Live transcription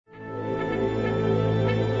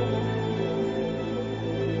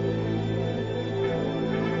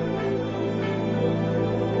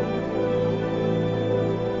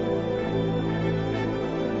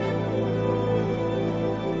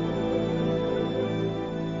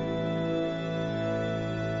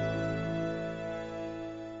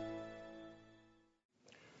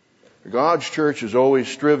God's church has always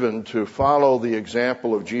striven to follow the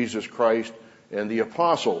example of Jesus Christ and the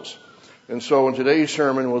apostles. And so in today's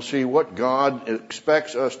sermon, we'll see what God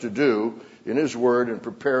expects us to do in His Word in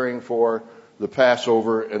preparing for the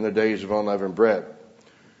Passover and the days of unleavened bread.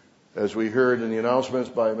 As we heard in the announcements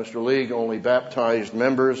by Mr. League, only baptized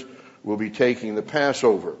members will be taking the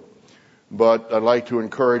Passover. But I'd like to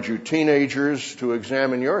encourage you teenagers to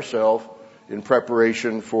examine yourself in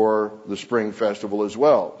preparation for the spring festival as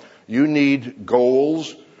well. You need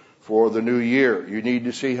goals for the new year. You need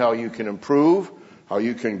to see how you can improve, how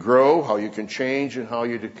you can grow, how you can change, and how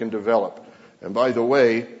you can develop. And by the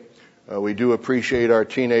way, we do appreciate our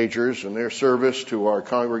teenagers and their service to our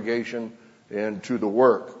congregation and to the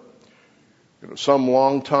work. Some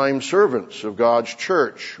longtime servants of God's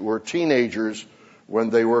church were teenagers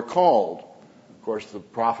when they were called. Of course, the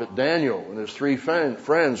prophet Daniel and his 3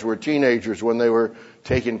 friends were teenagers when they were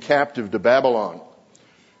taken captive to Babylon.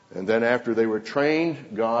 And then after they were trained,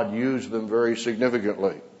 God used them very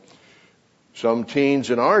significantly. Some teens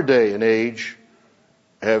in our day and age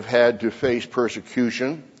have had to face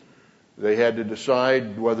persecution. They had to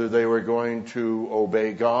decide whether they were going to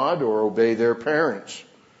obey God or obey their parents.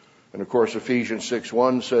 And of course, Ephesians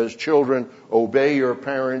 6:1 says, "Children, obey your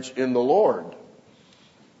parents in the Lord,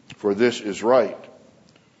 for this is right."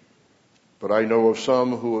 But I know of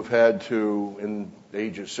some who have had to, in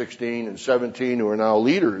ages 16 and 17, who are now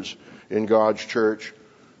leaders in God's church,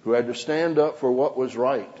 who had to stand up for what was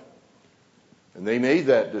right. And they made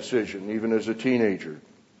that decision even as a teenager.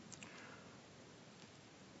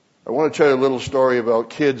 I want to tell you a little story about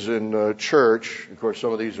kids in church. Of course,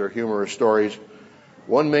 some of these are humorous stories.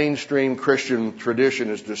 One mainstream Christian tradition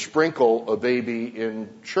is to sprinkle a baby in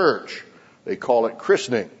church. They call it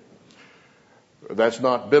christening. That's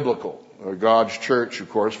not biblical. God's church, of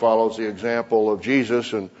course, follows the example of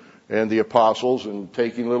Jesus and the apostles and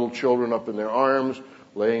taking little children up in their arms,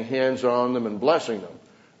 laying hands on them and blessing them.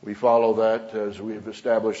 We follow that as we've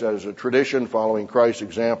established that as a tradition, following Christ's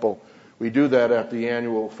example. We do that at the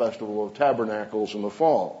annual Festival of Tabernacles in the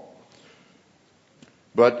fall.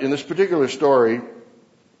 But in this particular story,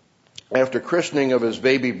 after christening of his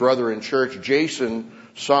baby brother in church, Jason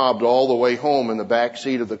sobbed all the way home in the back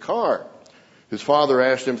seat of the car. His father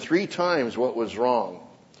asked him 3 times what was wrong.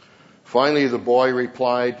 Finally, the boy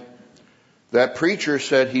replied, "That preacher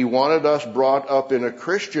said he wanted us brought up in a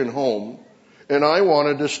Christian home, and I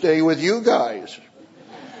wanted to stay with you guys."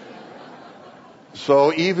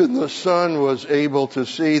 So even the son was able to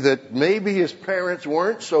see that maybe his parents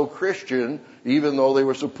weren't so Christian, even though they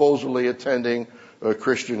were supposedly attending a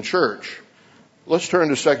Christian church. Let's turn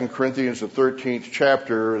to 2 Corinthians, the 13th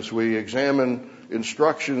chapter, as we examine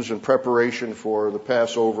instructions and preparation for the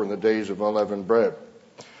Passover and the days of unleavened bread.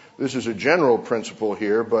 This is a general principle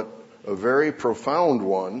here, but a very profound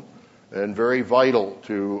one and very vital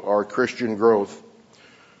to our Christian growth.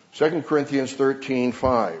 2 Corinthians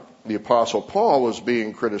 13:5. The Apostle Paul was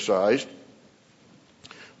being criticized,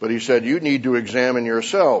 but he said, "You need to examine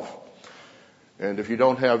yourself." And if you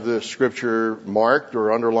don't have this scripture marked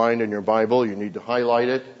or underlined in your Bible, you need to highlight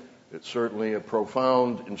it. It's certainly a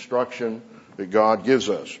profound instruction that God gives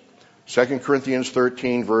us. 2 Corinthians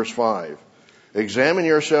 13, verse 5. "Examine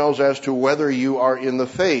yourselves as to whether you are in the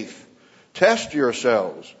faith. Test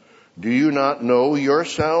yourselves. Do you not know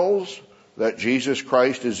yourselves that Jesus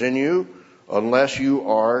Christ is in you, unless you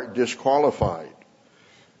are disqualified?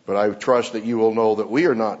 But I trust that you will know that we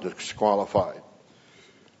are not disqualified."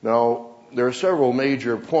 Now, there are several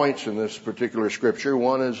major points in this particular scripture.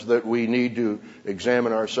 One is that we need to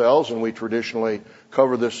examine ourselves, and we traditionally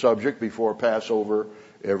cover this subject before Passover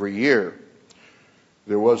every year.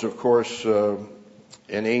 There was, of course, an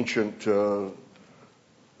ancient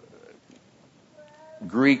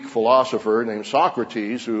Greek philosopher named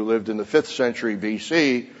Socrates who lived in the 5th century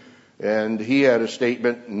BC, and he had a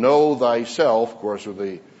statement, "Know thyself," of course, with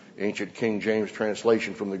the ancient King James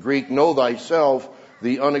translation from the Greek, "Know thyself,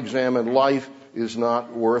 the unexamined life is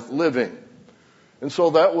not worth living." And so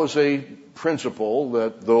that was a principle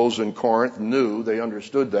that those in Corinth knew. They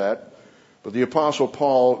understood that. But the Apostle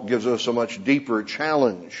Paul gives us a much deeper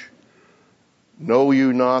challenge. "Know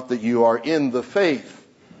you not that you are in the faith?"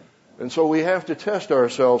 And so we have to test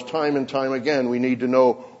ourselves time and time again. We need to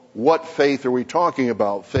know, what faith are we talking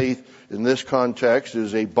about? Faith in this context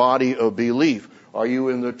is a body of belief. Are you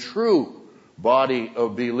in the true body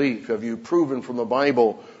of belief? Have you proven from the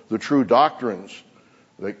Bible the true doctrines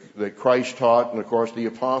that Christ taught and, of course, the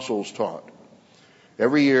apostles taught?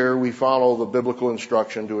 Every year we follow the biblical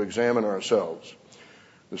instruction to examine ourselves.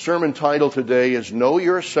 The sermon title today is "Know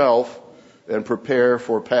Yourself and Prepare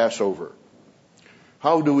for Passover."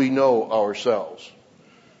 How do we know ourselves?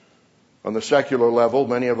 On the secular level,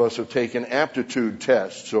 many of us have taken aptitude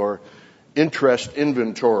tests or interest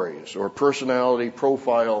inventories or personality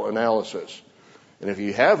profile analysis. And if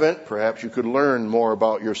you haven't, perhaps you could learn more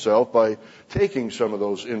about yourself by taking some of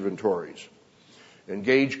those inventories.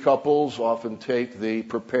 Engaged couples often take the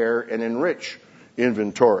prepare and enrich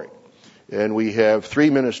inventory. And we have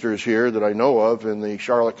 3 ministers here that I know of in the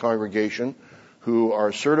Charlotte congregation who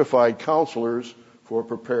are certified counselors for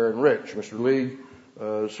prepare and enrich. Mr. League,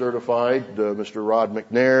 certified, Mr. Rod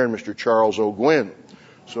McNair and Mr. Charles O'Gwyn.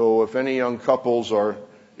 So if any young couples are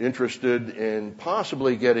interested in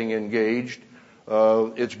possibly getting engaged,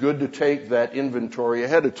 it's good to take that inventory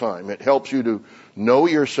ahead of time. It helps you to know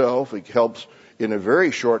yourself. It helps in a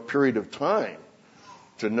very short period of time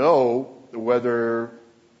to know whether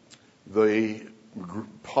the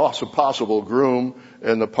possible groom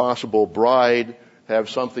and the possible bride have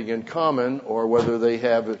something in common, or whether they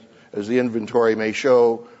have, as the inventory may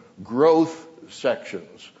show, growth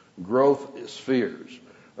sections, growth spheres,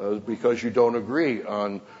 because you don't agree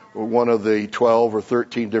on one of the 12 or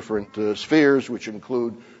 13 different spheres, which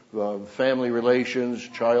include family relations,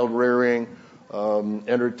 child rearing,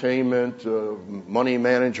 entertainment, money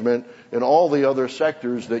management, and all the other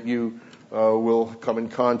sectors that you will come in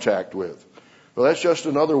contact with. Well, that's just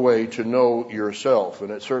another way to know yourself, and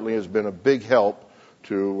it certainly has been a big help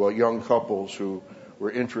to young couples who were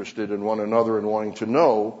interested in one another and wanting to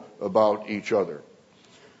know about each other.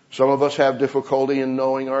 Some of us have difficulty in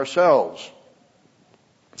knowing ourselves.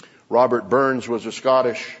 Robert Burns was a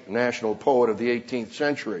Scottish national poet of the 18th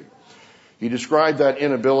century. He described that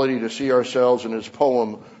inability to see ourselves in his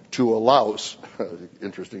poem, To a Louse,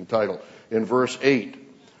 interesting title, in verse 8.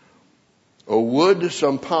 O would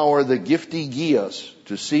some power the giftie gie us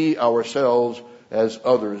to see ourselves as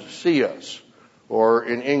others see us. Or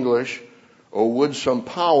in English, O would some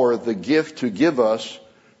power the gift to give us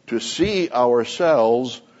to see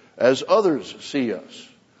ourselves as others see us.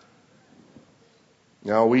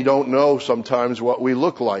 Now, we don't know sometimes what we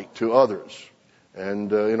look like to others.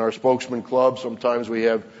 And in our spokesman club, sometimes we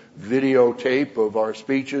have videotape of our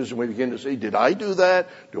speeches, and we begin to say, did I do that?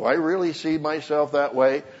 Do I really see myself that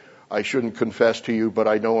way? I shouldn't confess to you, but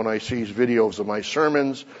I know when I see videos of my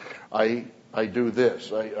sermons, I do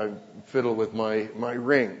this. I fiddle with my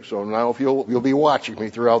ring. So now if you'll be watching me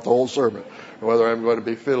throughout the whole sermon, whether I'm going to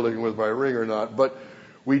be fiddling with my ring or not. But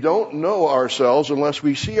we don't know ourselves unless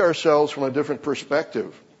we see ourselves from a different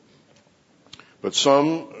perspective. But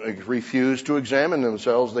some refuse to examine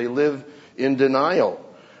themselves. They live in denial.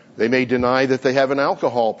 They may deny that they have an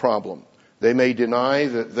alcohol problem. They may deny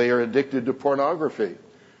that they are addicted to pornography.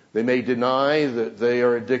 They may deny that they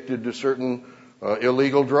are addicted to certain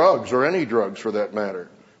illegal drugs, or any drugs for that matter.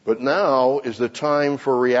 But now is the time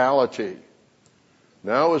for reality.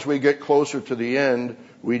 Now, as we get closer to the end,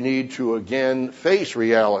 we need to again face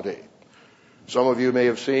reality. Some of you may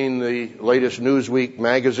have seen the latest Newsweek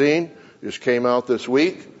magazine. This came out this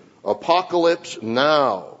week. Apocalypse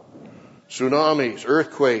now. Tsunamis,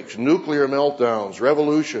 earthquakes, nuclear meltdowns,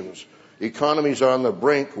 revolutions, economies on the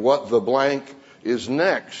brink. What the blank is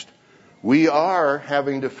next? We are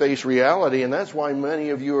having to face reality, and that's why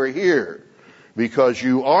many of you are here, because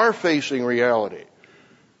you are facing reality.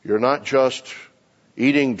 You're not just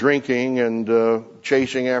eating, drinking, and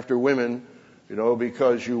chasing after women,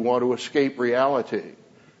 because you want to escape reality.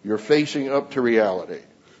 You're facing up to reality.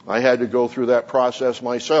 I had to go through that process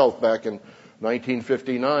myself back in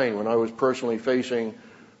 1959 when I was personally facing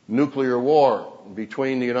nuclear war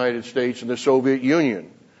between the United States and the Soviet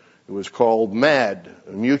Union. It was called MAD,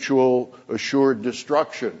 Mutual Assured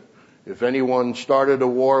Destruction. If anyone started a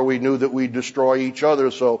war, we knew that we'd destroy each other,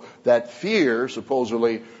 so that fear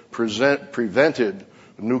supposedly prevented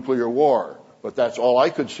nuclear war. But that's all I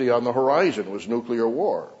could see on the horizon was nuclear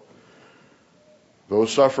war.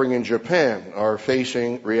 Those suffering in Japan are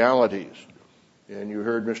facing realities. And you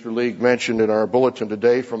heard Mr. League mention in our bulletin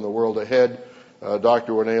today from the World Ahead,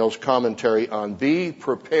 Dr. Winnail's commentary on Be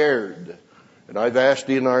Prepared. And I've asked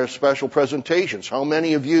in our special presentations, how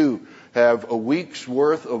many of you have a week's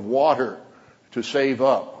worth of water to save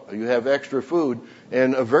up? You have extra food,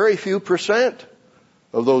 and a very few percent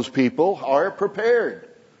of those people are prepared.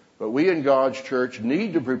 But we in God's church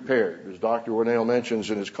need to prepare, as Dr. Winnail mentions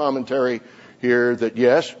in his commentary here, that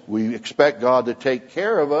yes, we expect God to take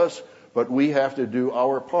care of us, but we have to do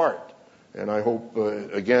our part. And I hope,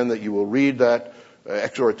 again, that you will read that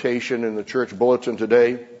exhortation in the church bulletin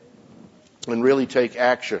today and really take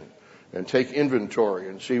action and take inventory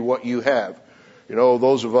and see what you have.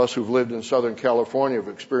 Those of us who've lived in Southern California have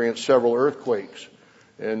experienced several earthquakes,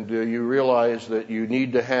 and you realize that you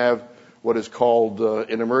need to have what is called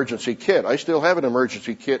an emergency kit. I still have an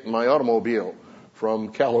emergency kit in my automobile from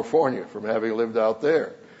California, from having lived out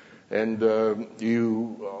there. And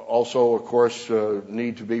you also, of course,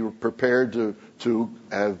 need to be prepared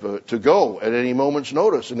to go at any moment's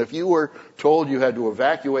notice. And if you were told you had to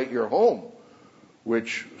evacuate your home,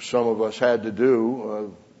 which some of us had to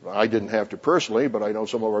do, I didn't have to personally, but I know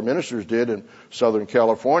some of our ministers did in Southern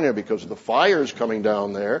California because of the fires coming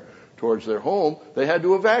down there towards their home, they had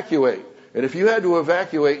to evacuate. And if you had to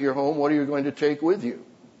evacuate your home, what are you going to take with you?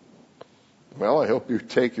 Well, I hope you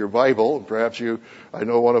take your Bible. Perhaps I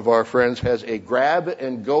know one of our friends has a grab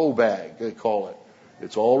and go bag, they call it.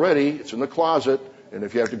 It's all ready. It's in the closet. And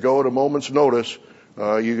if you have to go at a moment's notice,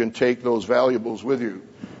 you can take those valuables with you.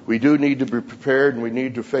 We do need to be prepared, and we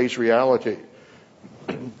need to face reality.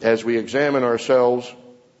 As we examine ourselves,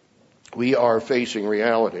 we are facing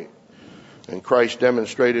reality. And Christ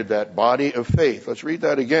demonstrated that body of faith. Let's read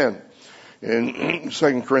that again. In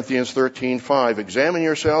 2 Corinthians 13:5, examine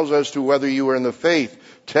yourselves as to whether you are in the faith.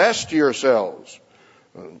 Test yourselves.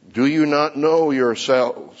 Do you not know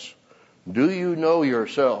yourselves? Do you know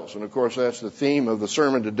yourselves? And of course, that's the theme of the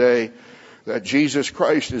sermon today, that Jesus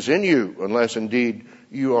Christ is in you, unless indeed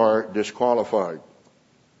you are disqualified.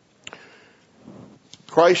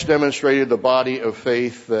 Christ demonstrated the body of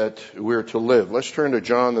faith that we're to live. Let's turn to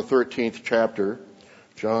John, the 13th chapter,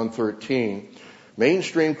 John 13.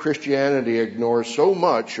 Mainstream Christianity ignores so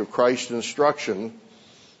much of Christ's instruction,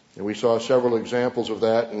 and we saw several examples of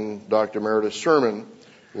that in Dr. Meredith's sermon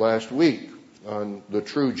last week on the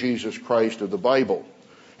true Jesus Christ of the Bible.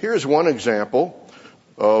 Here's one example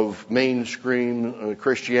of mainstream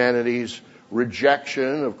Christianity's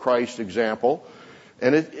rejection of Christ's example.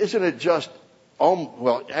 And isn't it just,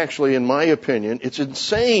 well, actually, in my opinion, it's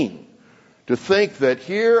insane to think that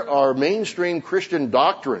here are mainstream Christian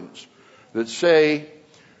doctrines that say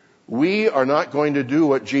we are not going to do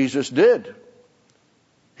what Jesus did.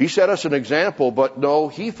 He set us an example, but no,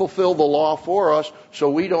 he fulfilled the law for us, so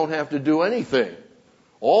we don't have to do anything.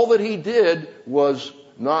 All that he did was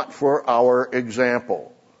not for our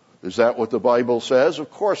example. Is that what the Bible says? Of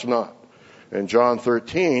course not. In John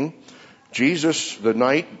 13, Jesus, the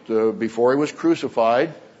night before he was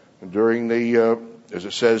crucified, during as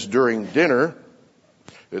it says, during dinner,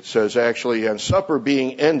 it says actually, and supper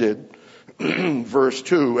being ended, verse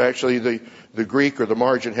 2, actually the Greek or the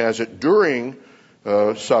margin has it, during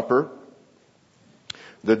supper,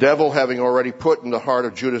 the devil having already put in the heart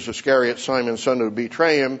of Judas Iscariot, Simon's son, to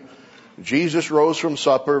betray him, Jesus rose from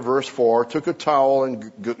supper, verse 4, took a towel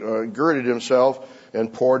and girded himself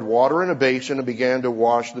and poured water in a basin and began to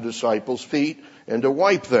wash the disciples' feet and to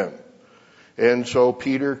wipe them. And so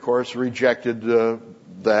Peter, of course, rejected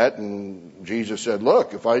that, and Jesus said,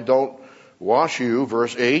 look, if I don't wash you,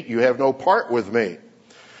 verse 8, you have no part with me.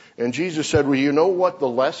 And Jesus said, well, you know what the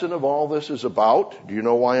lesson of all this is about? Do you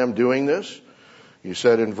know why I'm doing this? He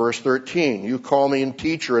said in verse 13, you call me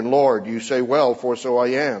teacher and Lord. You say, well, for so I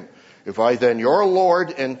am. If I then, your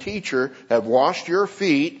Lord and teacher, have washed your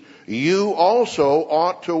feet, you also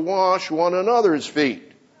ought to wash one another's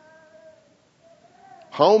feet.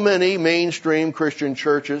 How many mainstream Christian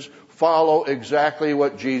churches follow exactly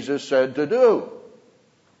what Jesus said to do?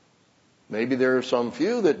 Maybe there are some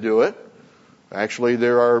few that do it. Actually,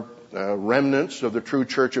 there are remnants of the true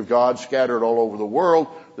Church of God scattered all over the world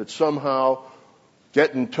that somehow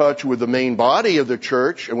get in touch with the main body of the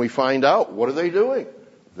church, and we find out, what are they doing?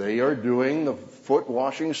 They are doing the foot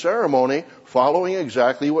washing ceremony, following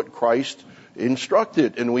exactly what Christ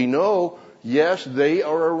instructed. And we know, yes, they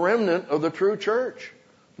are a remnant of the true church.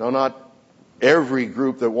 Now, not every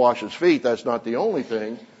group that washes feet, that's not the only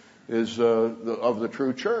thing, is of the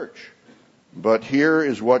true church. But here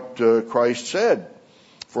is what Christ said.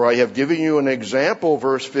 For I have given you an example,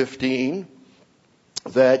 verse 15,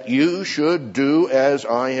 that you should do as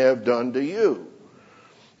I have done to you.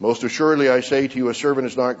 Most assuredly, I say to you, a servant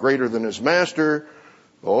is not greater than his master.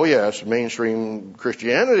 Oh yes, mainstream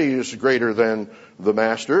Christianity is greater than the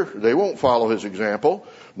master. They won't follow his example.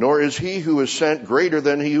 Nor is he who is sent greater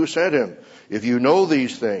than he who sent him. If you know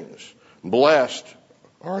these things, blessed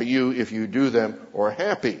are you if you do them, or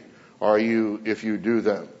happy are you if you do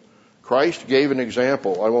them. Christ gave an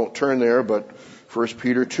example. I won't turn there, but 1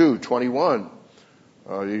 Peter 2:21.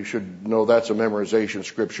 You should know that's a memorization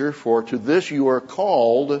scripture. For to this you are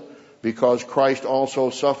called, because Christ also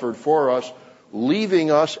suffered for us,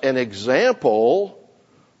 leaving us an example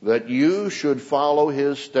that you should follow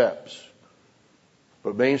his steps.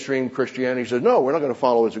 But mainstream Christianity says, no, we're not going to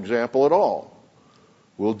follow his example at all.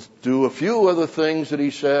 We'll do a few other things that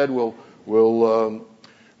he said. We'll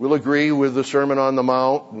We'll agree with the Sermon on the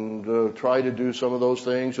Mount and try to do some of those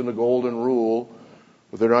things in the Golden Rule,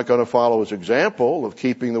 but they're not going to follow his example of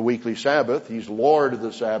keeping the weekly Sabbath. He's Lord of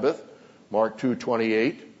the Sabbath, Mark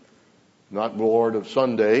 2:28, not Lord of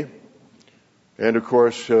Sunday. And of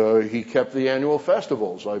course, he kept the annual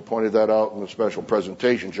festivals. I pointed that out in the special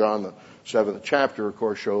presentation. John, the 7th chapter, of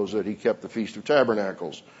course, shows that he kept the Feast of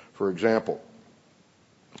Tabernacles, for example.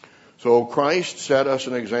 So Christ set us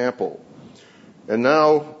an example. And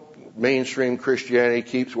now mainstream Christianity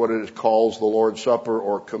keeps what it calls the Lord's Supper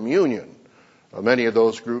or communion. Many of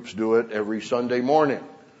those groups do it every Sunday morning.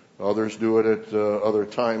 Others do it at other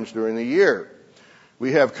times during the year.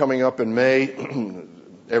 We have coming up in May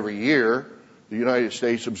every year, the United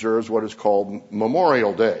States observes what is called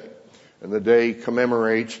Memorial Day. And the day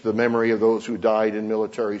commemorates the memory of those who died in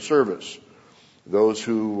military service, those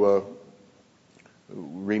who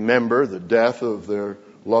remember the death of their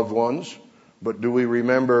loved ones. But do we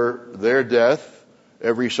remember their death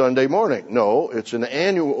every Sunday morning? No, it's an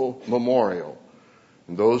annual memorial.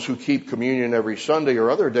 And those who keep communion every Sunday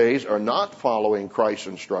or other days are not following Christ's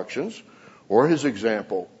instructions or his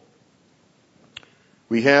example.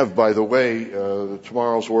 We have, by the way, the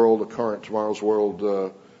current Tomorrow's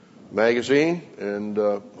World magazine, and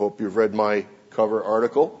hope you've read my cover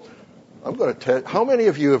article. I'm going to tell, how many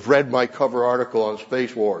of you have read my cover article on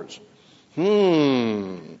Space Wars?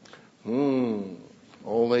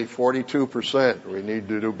 Only 42%. We need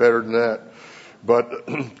to do better than that. But,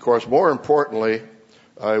 of course, more importantly,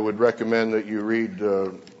 I would recommend that you read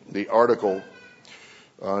the article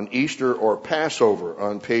on Easter or Passover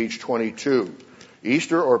on page 22.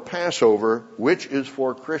 Easter or Passover, which is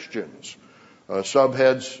for Christians?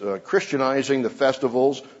 Subheads, Christianizing the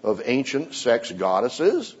festivals of ancient sex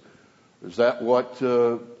goddesses. Is that what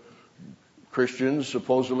Christians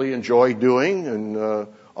supposedly enjoy doing and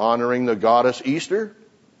honoring the goddess Easter?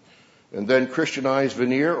 And then Christianized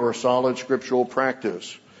veneer or solid scriptural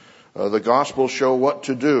practice. The Gospels show what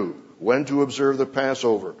to do, when to observe the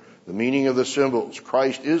Passover, the meaning of the symbols.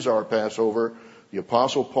 Christ is our Passover, the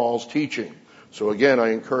Apostle Paul's teaching. So again,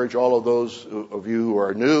 I encourage all of those of you who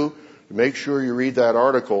are new to make sure you read that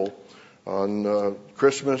article on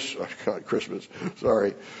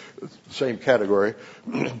same category,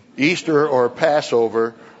 Easter or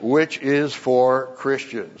Passover, which is for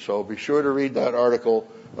Christians. So be sure to read that article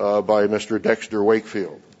by Mr. Dexter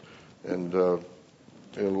Wakefield. And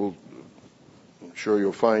I'm sure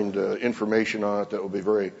you'll find information on it that will be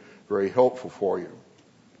very, very helpful for you.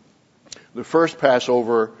 The first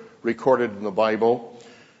Passover recorded in the Bible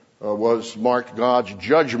marked God's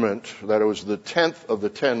judgment, that it was the 10th of the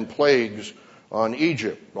 10 plagues on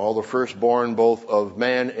Egypt. All the firstborn, both of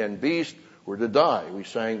man and beast, were to die. We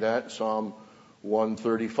sang that, Psalm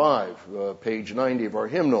 135, page 90 of our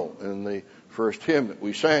hymnal, in the first hymn that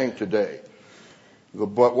we sang today.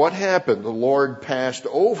 But what happened? The Lord passed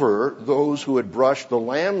over those who had brushed the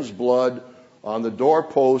lamb's blood on the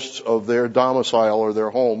doorposts of their domicile or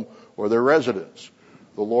their home or their residence.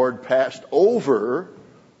 The Lord passed over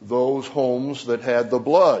those homes that had the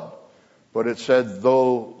blood. But it said,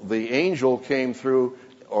 though the angel came through,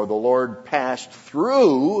 or the Lord passed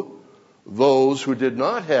through those who did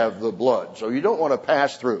not have the blood. So you don't want to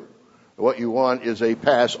pass through. What you want is a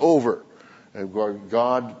Passover. And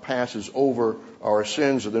God passes over our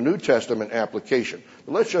sins in the New Testament application.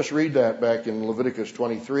 But let's just read that back in Leviticus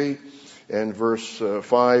 23 and verse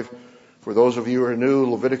 5. For those of you who are new,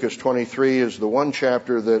 Leviticus 23 is the one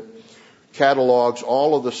chapter that catalogs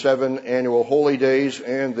all of the 7 annual holy days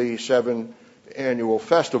and the 7 annual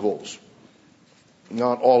festivals.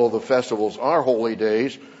 Not all of the festivals are holy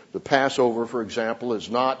days. The Passover, for example, is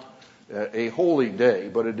not a holy day,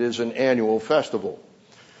 but it is an annual festival.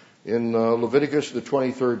 In Leviticus, the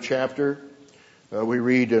 23rd chapter, we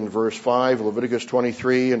read in verse 5, Leviticus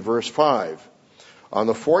 23 and verse 5. On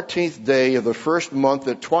the 14th day of the first month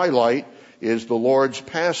at twilight is the Lord's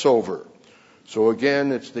Passover. So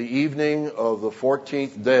again, it's the evening of the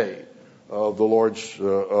 14th day of the Lord's,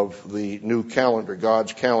 of the new calendar,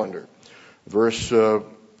 God's calendar. The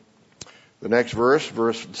next verse,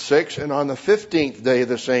 verse 6, and on the 15th day of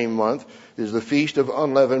the same month is the feast of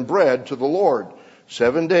unleavened bread to the Lord.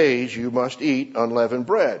 7 days you must eat unleavened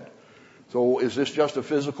bread. So is this just a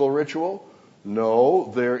physical ritual?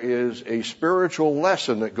 No, there is a spiritual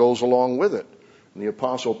lesson that goes along with it. And the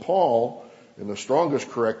Apostle Paul, in the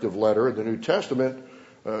strongest corrective letter in the New Testament,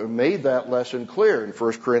 made that lesson clear in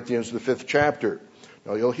 1 Corinthians, the 5th chapter.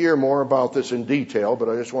 Now, you'll hear more about this in detail, but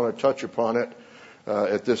I just want to touch upon it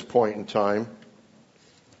at this point in time.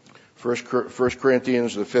 1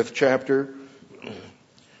 Corinthians, the 5th chapter.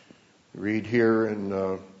 Read here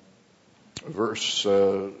in Verse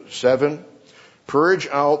 7, purge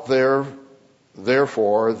out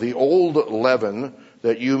therefore the old leaven,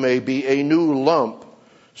 that you may be a new lump,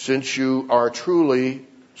 since you truly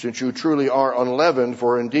are unleavened,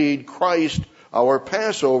 for indeed Christ, our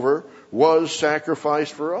Passover, was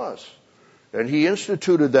sacrificed for us. And he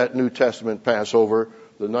instituted that New Testament Passover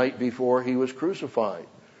the night before he was crucified.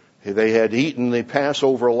 They had eaten the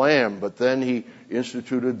Passover lamb, but then he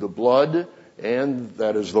instituted the blood, and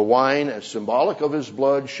that is the wine, as symbolic of his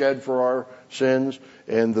blood shed for our sins,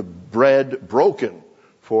 and the bread broken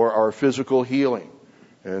for our physical healing.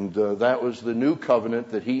 And that was the new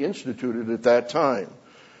covenant that he instituted at that time.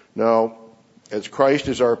 Now, as Christ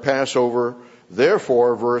is our Passover,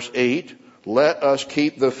 therefore, verse 8, let us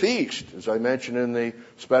keep the feast, as I mentioned in the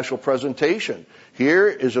special presentation. Here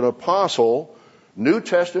is an apostle, New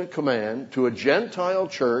Testament command to a Gentile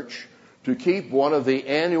church to keep one of the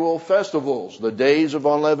annual festivals, the days of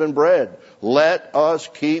unleavened bread. Let us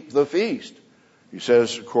keep the feast. He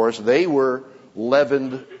says, of course, they were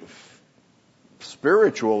leavened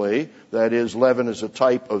spiritually. That is, leaven is a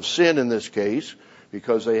type of sin in this case,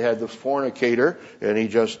 because they had the fornicator, and he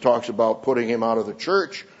just talks about putting him out of the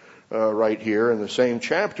church right here in the same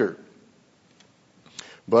chapter.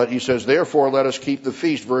 But he says, therefore, let us keep the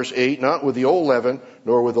feast, verse 8, not with the old leaven,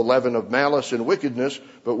 nor with the leaven of malice and wickedness,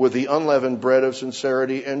 but with the unleavened bread of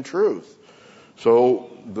sincerity and truth. So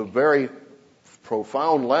the very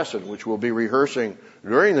profound lesson, which we'll be rehearsing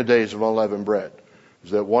during the days of unleavened bread,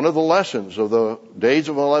 is that one of the lessons of the days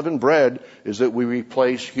of unleavened bread is that we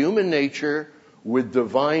replace human nature with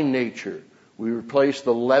divine nature. We replace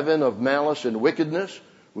the leaven of malice and wickedness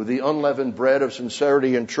with the unleavened bread of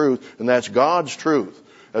sincerity and truth, and that's God's truth.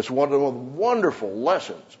 That's one of the most wonderful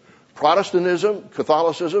lessons. Protestantism,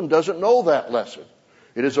 Catholicism doesn't know that lesson.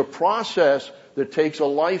 It is a process that takes a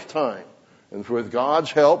lifetime. And with God's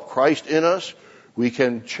help, Christ in us, we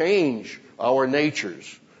can change our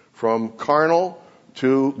natures from carnal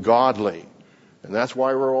to godly. And that's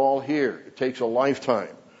why we're all here. It takes a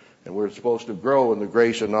lifetime. And we're supposed to grow in the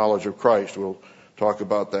grace and knowledge of Christ. We'll talk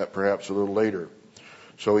about that perhaps a little later.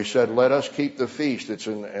 So he said, let us keep the feast. It's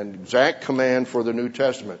an exact command for the New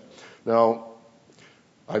Testament. Now,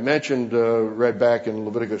 I mentioned, read back in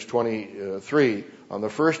Leviticus 23, on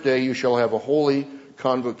the first day you shall have a holy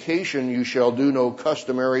convocation. You shall do no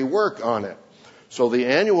customary work on it. So the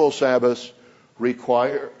annual Sabbaths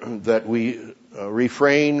require that we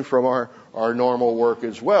refrain from our normal work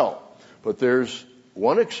as well. But there's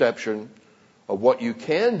one exception of what you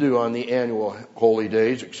can do on the annual holy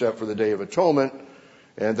days, except for the Day of Atonement.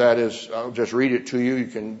 And that is, I'll just read it to you. You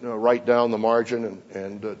can write down the margin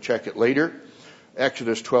and check it later.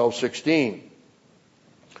 Exodus 12:16.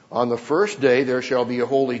 On the first day there shall be a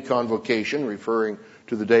holy convocation, referring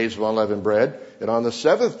to the days of unleavened bread. And on the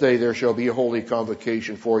seventh day there shall be a holy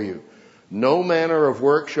convocation for you. No manner of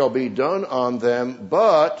work shall be done on them,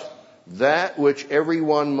 but that which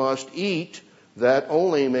everyone must eat, that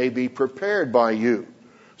only may be prepared by you.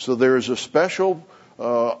 So there is a special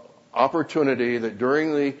opportunity that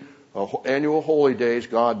during the annual holy days,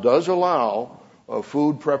 God does allow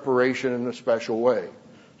food preparation in a special way.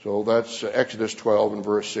 So that's Exodus 12 and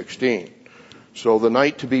verse 16. So the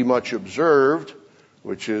night to be much observed,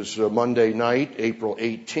 which is Monday night, April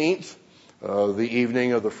 18th, the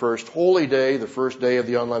evening of the first holy day, the first day of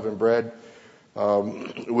the unleavened bread,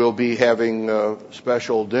 we'll be having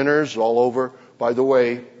special dinners all over. By the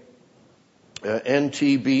way,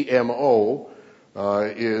 NTBMO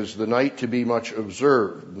is the night to be much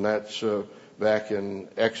observed, and that's back in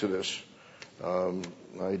Exodus.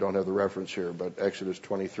 I don't have the reference here, but Exodus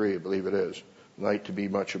 23, I believe it is, night to be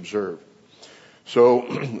much observed.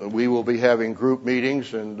 So we will be having group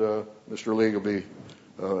meetings, and Mr. Lee will be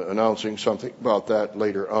announcing something about that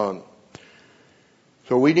later on.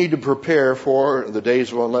 So we need to prepare for the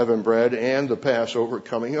days of unleavened bread and the Passover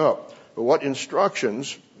coming up. But what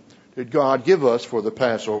instructions did God give us for the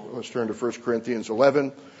Passover? Let's turn to 1 Corinthians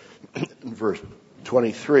 11, verse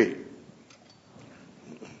 23.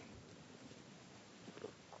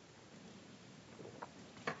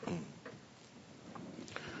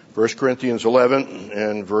 First Corinthians 11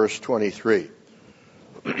 and verse 23.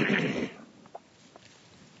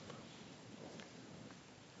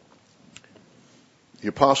 The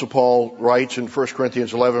Apostle Paul writes in 1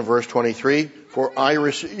 Corinthians 11, verse 23, "For I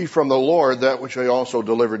received from the Lord that which I also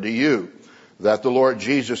delivered to you, that the Lord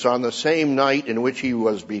Jesus, on the same night in which he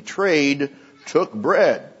was betrayed, took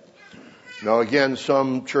bread." Now again,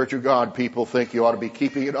 some Church of God people think you ought to be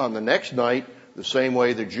keeping it on the next night, the same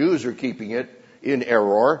way the Jews are keeping it in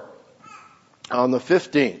error, on the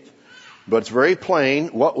 15th. But it's very plain,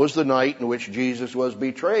 what was the night in which Jesus was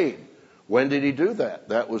betrayed? When did he do that?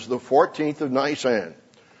 That was the 14th of Nisan.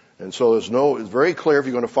 And so it's very clear if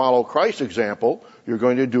you're going to follow Christ's example, you're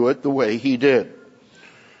going to do it the way he did.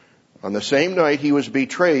 On the same night he was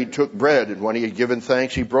betrayed, took bread, and when he had given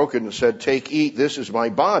thanks, he broke it and said, "Take, eat, this is my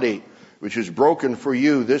body, which is broken for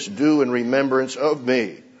you. This do in remembrance of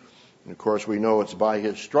me." And of course we know it's by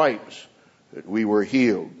his stripes that we were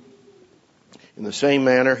healed. In the same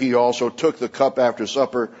manner he also took the cup after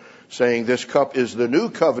supper, saying, "This cup is the new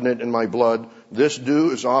covenant in my blood. This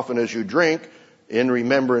do as often as you drink in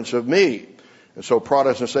remembrance of me." And so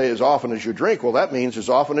Protestants say as often as you drink. Well, that means as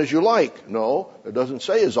often as you like. No, it doesn't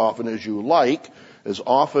say as often as you like. As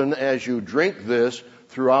often as you drink this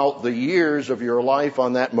throughout the years of your life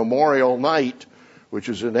on that memorial night, which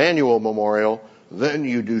is an annual memorial, then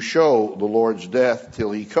you do show the Lord's death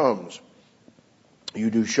till he comes. You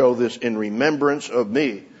do show this in remembrance of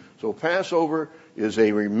me. So Passover is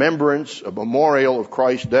a remembrance, a memorial of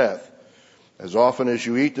Christ's death. As often as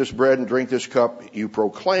you eat this bread and drink this cup, you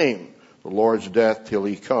proclaim the Lord's death till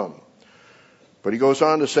he come. But he goes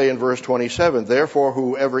on to say in verse 27, "Therefore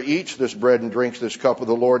whoever eats this bread and drinks this cup of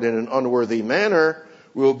the Lord in an unworthy manner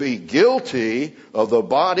will be guilty of the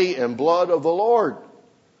body and blood of the Lord."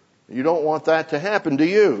 You don't want that to happen to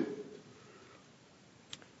you.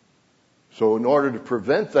 So in order to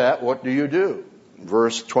prevent that, what do?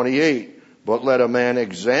 Verse 28, "But let a man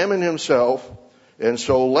examine himself, and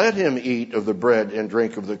so let him eat of the bread and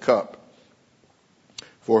drink of the cup.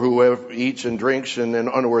 For whoever eats and drinks in an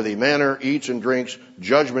unworthy manner eats and drinks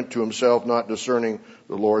judgment to himself, not discerning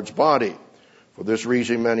the Lord's body. For this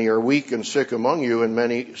reason many are weak and sick among you, and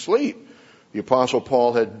many sleep." The Apostle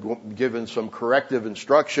Paul had given some corrective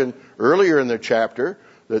instruction earlier in the chapter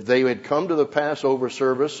that they had come to the Passover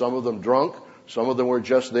service, some of them drunk, some of them were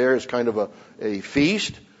just there as kind of a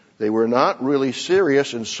feast. They were not really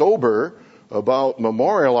serious and sober about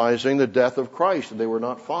memorializing the death of Christ, and they were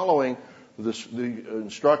not following the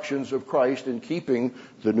instructions of Christ in keeping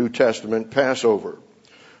the New Testament Passover.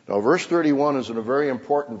 Now, verse 31 is a very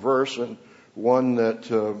important verse, and one that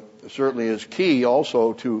certainly is key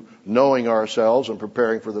also to knowing ourselves and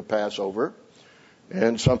preparing for the Passover,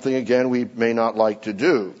 and something, again, we may not like to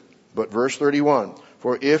do. But verse 31,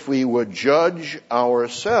 "For if we would judge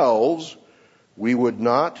ourselves, we would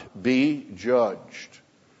not be judged."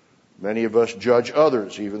 Many of us judge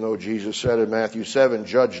others, even though Jesus said in Matthew 7,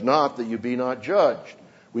 "Judge not that you be not judged."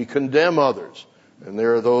 We condemn others. And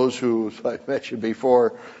there are those who, as I mentioned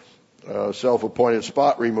before, self-appointed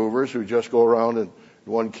spot removers who just go around, and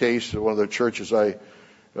in one case, one of the churches I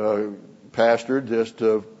pastored, just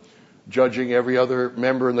judging every other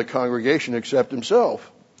member in the congregation except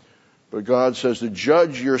himself. But God says to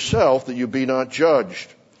judge yourself that you be not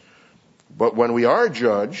judged. But when we are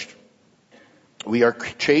judged, we are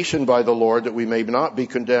chastened by the Lord that we may not be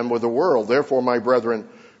condemned with the world. Therefore, my brethren,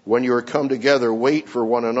 when you are come together, wait for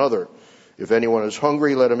one another. If anyone is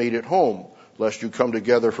hungry, let him eat at home, lest you come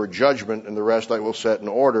together for judgment, and the rest I will set in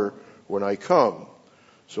order when I come.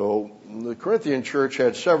 So the Corinthian church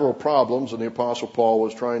had several problems, and the Apostle Paul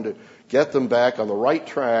was trying to get them back on the right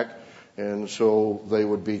track, and so they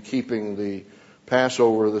would be keeping the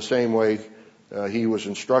Passover the same way he was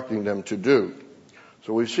instructing them to do.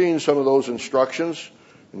 So we've seen some of those instructions,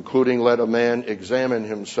 including let a man examine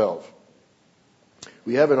himself.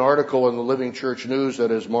 We have an article in the Living Church News that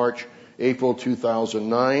is April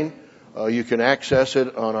 2009. You can access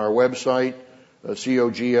it on our website,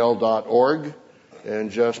 cogl.org, and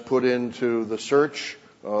just put into the search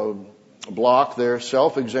block there,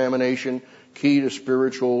 self-examination, key to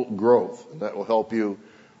spiritual growth. And that will help you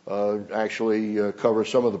actually cover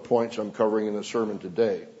some of the points I'm covering in the sermon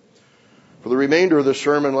today. For the remainder of the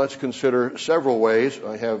sermon, let's consider several ways.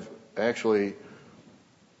 I have actually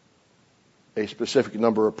a specific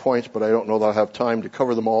number of points, but I don't know that I'll have time to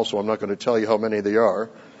cover them all, so I'm not going to tell you how many they are.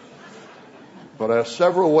 But I have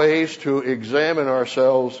several ways to examine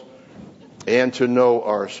ourselves and to know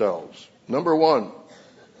ourselves. Number one,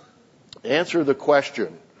 answer the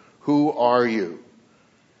question, who are you?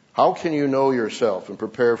 How can you know yourself and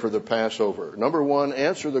prepare for the Passover? Number one,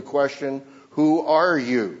 answer the question, who are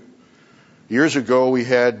you? Years ago, we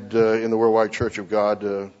had in the Worldwide Church of God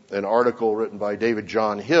an article written by David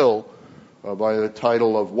John Hill by the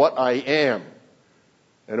title of What I Am.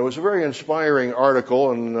 And it was a very inspiring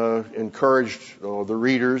article and encouraged the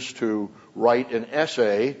readers to write an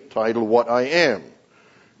essay titled What I Am.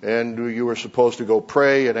 And you were supposed to go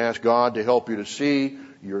pray and ask God to help you to see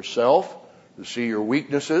yourself, to see your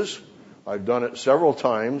weaknesses. I've done it several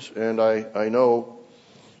times, and I know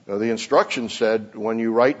the instructions said when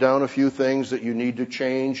you write down a few things that you need to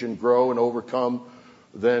change and grow and overcome,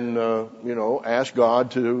 then, ask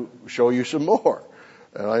God to show you some more.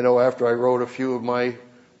 And I know after I wrote a few of my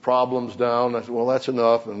problems down, I said, well, that's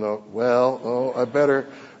enough. And I'll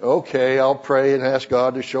pray and ask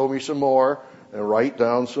God to show me some more and write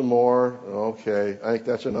down some more. Okay, I think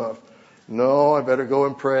that's enough. No, I better go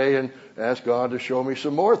and pray and ask God to show me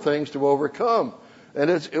some more things to overcome. And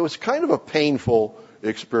it was kind of a painful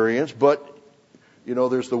experience, but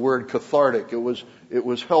there's the word cathartic. It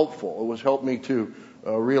was helpful. It was helped me to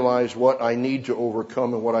realize what I need to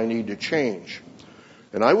overcome and what I need to change.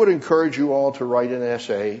 And I would encourage you all to write an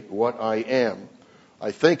essay, What I Am.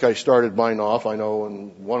 I think I started mine off, I know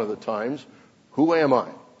in one of the times. Who am I?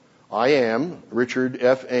 I am Richard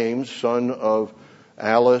F. Ames, son of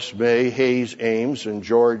Alice May Hayes Ames and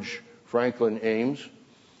George Franklin Ames.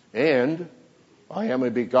 And I am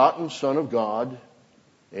a begotten Son of God,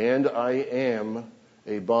 and I am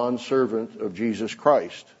a bondservant of Jesus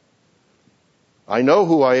Christ. I know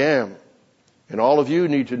who I am, and all of you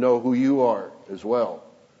need to know who you are as well.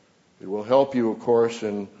 It will help you, of course,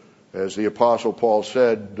 and as the Apostle Paul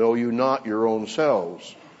said, know you not your own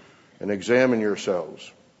selves, and examine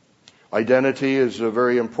yourselves. Identity is a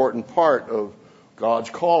very important part of God's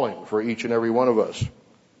calling for each and every one of us.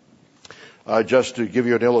 Just to give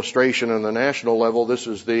you an illustration on the national level, this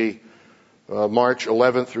is the March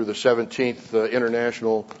 11th through the 17th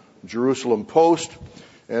International Jerusalem Post,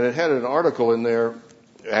 and it had an article in there,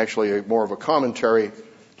 actually more of a commentary,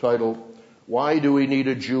 titled, Why Do We Need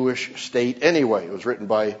a Jewish State Anyway? It was written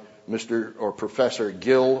by Professor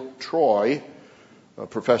Gil Troy, a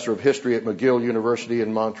professor of history at McGill University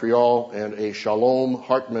in Montreal and a Shalom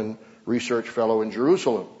Hartman Research Fellow in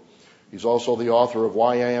Jerusalem. He's also the author of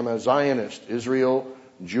Why I Am a Zionist, Israel,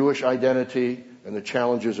 Jewish Identity, and the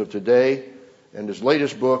Challenges of Today, and his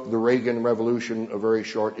latest book, The Reagan Revolution, A Very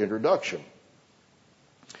Short Introduction.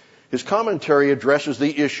 His commentary addresses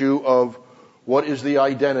the issue of what is the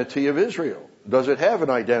identity of Israel. Does it have an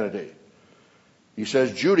identity? He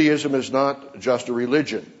says Judaism is not just a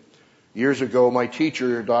religion. Years ago, my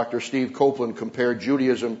teacher, Dr. Steve Copeland, compared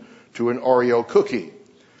Judaism to an Oreo cookie.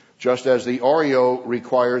 Just as the Oreo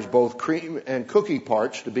requires both cream and cookie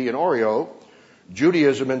parts to be an Oreo,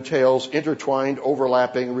 Judaism entails intertwined,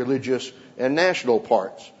 overlapping religious and national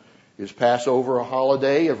parts. Is Passover a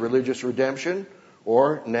holiday of religious redemption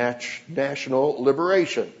or national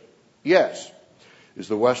liberation? Yes. Is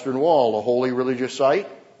the Western Wall a holy religious site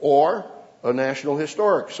or a national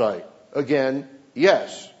historic site? Again,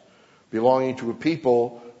 yes. Belonging to a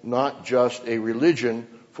people, not just a religion,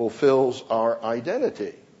 fulfills our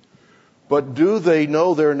identity. But do they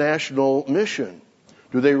know their national mission?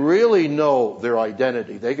 Do they really know their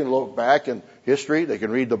identity? They can look back in history, they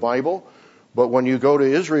can read the Bible, but when you go to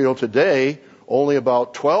Israel today, only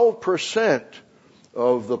about 12%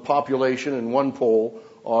 of the population in one poll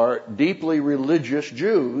are deeply religious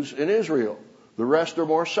Jews in Israel. The rest are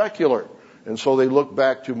more secular. And so they look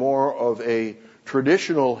back to more of a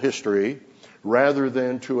traditional history rather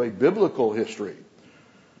than to a biblical history.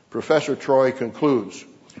 Professor Troy concludes,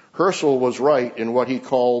 Herzl was right in what he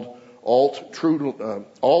called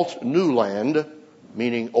alt new land,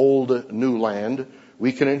 meaning old new land.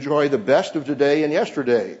 We can enjoy the best of today and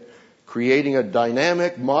yesterday, creating a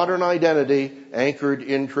dynamic modern identity anchored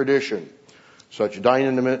in tradition. Such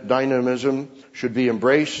dynamism should be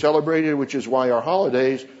embraced, celebrated, which is why our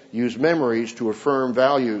holidays use memories to affirm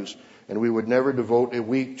values, and we would never devote a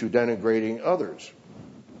week to denigrating others.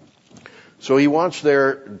 So he wants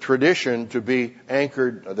their tradition to be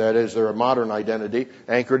anchored, that is, their modern identity,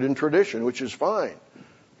 anchored in tradition, which is fine,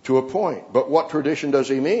 to a point. But what tradition does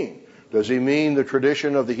he mean? Does he mean the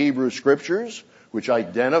tradition of the Hebrew Scriptures, which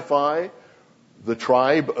identify the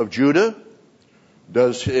tribe of Judah?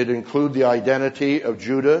 Does it include the identity of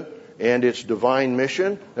Judah and its divine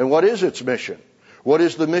mission? And what is its mission? What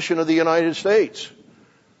is the mission of the United States?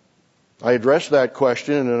 I addressed that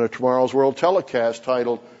question in a Tomorrow's World telecast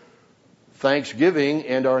titled Thanksgiving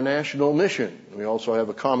and Our National Mission. We also have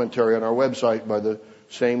a commentary on our website by the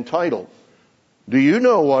same title. Do you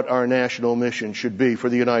know what our national mission should be for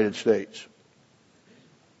the United States?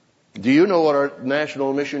 Do you know what our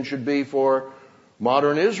national mission should be for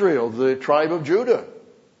modern Israel, the tribe of Judah?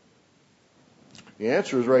 The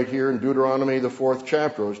answer is right here in Deuteronomy, the 4th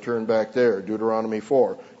chapter. Let's turn back there, Deuteronomy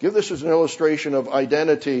 4. Give this as an illustration of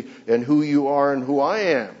identity and who you are and who I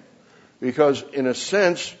am. Because in a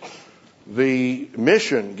sense, the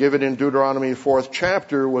mission given in Deuteronomy 4th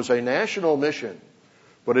chapter was a national mission,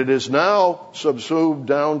 but it is now subsumed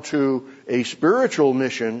down to a spiritual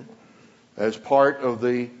mission as part of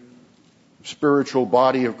the spiritual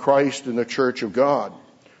body of Christ in the church of God.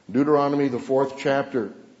 Deuteronomy, the 4th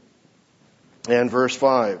chapter. And verse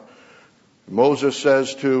 5. Moses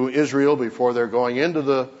says to Israel before they're going into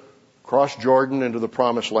the cross Jordan into the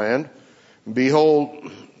promised land,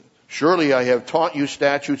 behold, surely I have taught you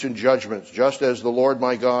statutes and judgments, just as the Lord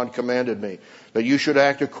my God commanded me, that you should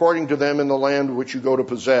act according to them in the land which you go to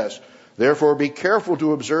possess. Therefore be careful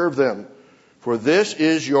to observe them, for this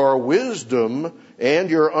is your wisdom and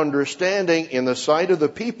your understanding in the sight of the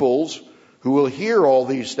peoples who will hear all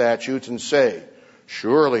these statutes and say,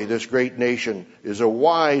 surely this great nation is a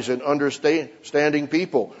wise and understanding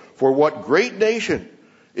people. For what great nation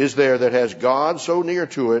is there that has God so near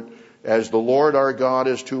to it as the Lord our God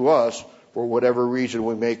is to us, for whatever reason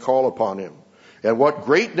we may call upon him? And what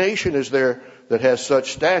great nation is there that has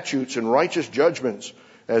such statutes and righteous judgments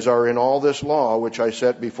as are in all this law which I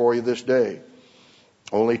set before you this day?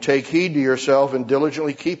 Only take heed to yourself and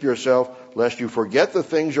diligently keep yourself, lest you forget the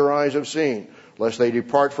things your eyes have seen, lest they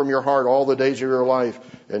depart from your heart all the days of your life,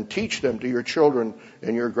 and teach them to your children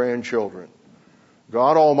and your grandchildren.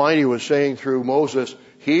 God Almighty was saying through Moses,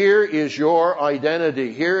 here is your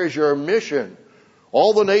identity, here is your mission.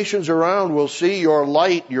 All the nations around will see your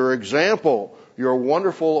light, your example, your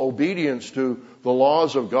wonderful obedience to the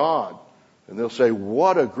laws of God. And they'll say,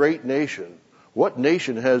 what a great nation. What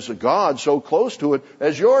nation has a God so close to it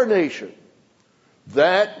as your nation?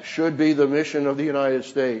 That should be the mission of the United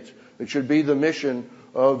States. It should be the mission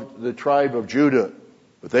of the tribe of Judah.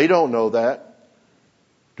 But they don't know that.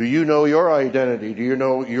 Do you know your identity? Do you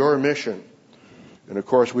know your mission? And of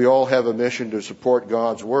course, we all have a mission to support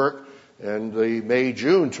God's work. And the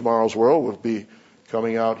May-June Tomorrow's World will be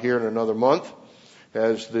coming out here in another month.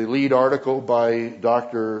 Has the lead article by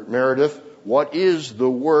Dr. Meredith, What is the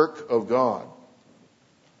Work of God?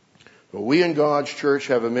 Well, we in God's church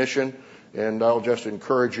have a mission, and I'll just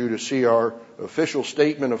encourage you to see our official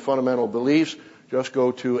statement of fundamental beliefs. Just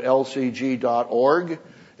go to lcg.org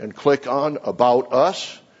and click on About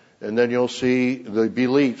Us, and then you'll see the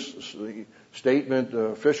beliefs, the statement,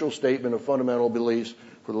 official statement of fundamental beliefs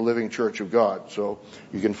for the Living Church of God. So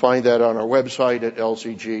you can find that on our website at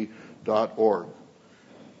lcg.org.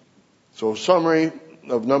 So summary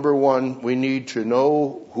of number one, we need to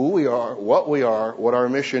know who we are, what our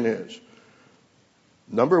mission is.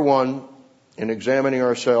 Number one, in examining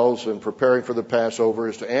ourselves and preparing for the Passover,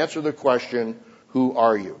 is to answer the question, who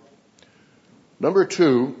are you? Number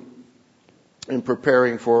two, in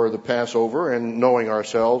preparing for the Passover and knowing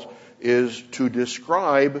ourselves, is to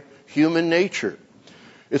describe human nature.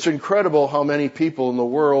 It's incredible how many people in the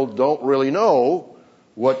world don't really know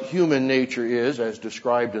what human nature is as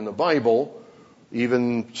described in the Bible.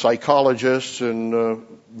 Even psychologists and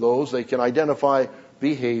those, they can identify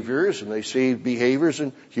behaviors, and they see behaviors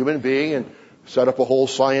in human being and set up a whole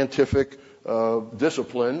scientific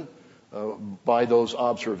discipline by those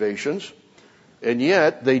observations. And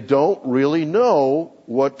yet they don't really know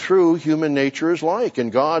what true human nature is like.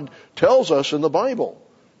 And God tells us in the Bible.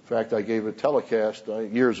 In fact, I gave a telecast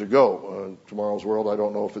years ago on Tomorrow's World. I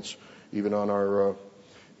don't know if it's even on our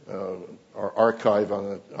archive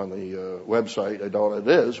on the website. I doubt it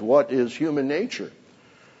is. What is human nature?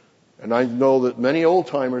 And I know that many old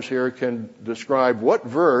timers here can describe what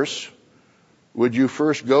verse would you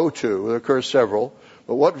first go to. There occurs several,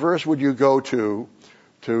 but what verse would you go to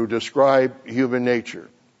describe human nature?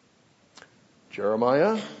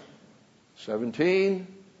 Jeremiah 17,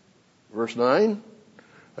 verse 9.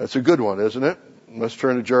 That's a good one, isn't it? Let's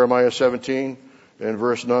turn to Jeremiah 17 and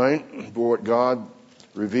verse 9, for what God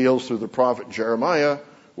reveals through the prophet Jeremiah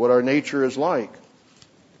what our nature is like.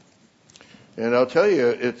 And I'll tell you,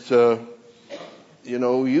 it's, I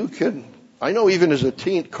know even as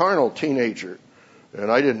a carnal teenager,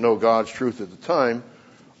 and I didn't know God's truth at the time,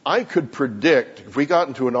 I could predict, if we got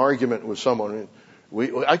into an argument with someone,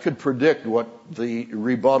 I could predict what the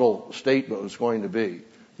rebuttal statement was going to be.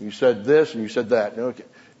 You said this and you said that.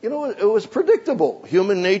 It was predictable.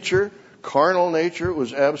 Human nature, carnal nature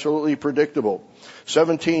was absolutely predictable.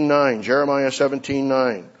 17:9, Jeremiah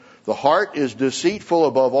 17:9. The heart is deceitful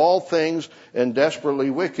above all things and desperately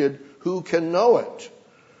wicked. Who can know it?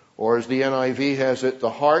 Or as the NIV has it,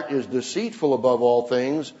 the heart is deceitful above all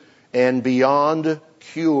things and beyond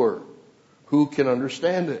cure. Who can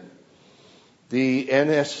understand it?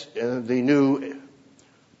 The New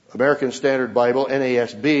American Standard Bible,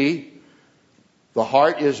 NASB, the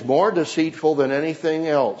heart is more deceitful than anything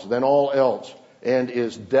else, than all else, and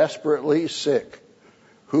is desperately sick.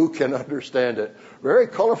 Who can understand it? Very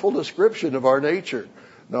colorful description of our nature.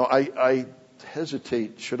 Now, I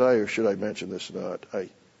hesitate. Should I or should I mention this or not? I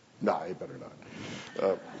better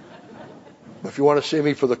not. If you want to see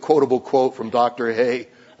me for the quotable quote from Dr. Hay,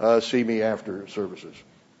 see me after services.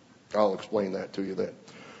 I'll explain that to you then.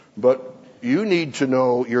 But you need to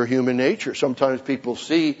know your human nature. Sometimes people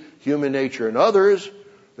see human nature in others.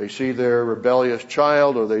 They see their rebellious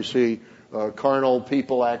child, or they see carnal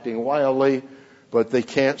people acting wildly, but they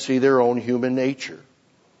can't see their own human nature.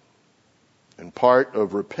 And part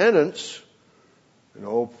of repentance,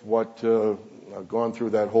 I've gone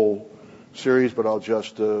through that whole series, but I'll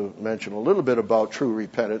just mention a little bit about true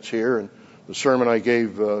repentance here. And the sermon I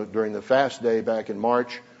gave during the fast day back in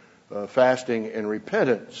March, fasting and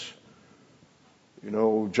repentance.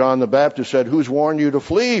 John the Baptist said, "Who's warned you to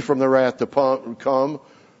flee from the wrath to come?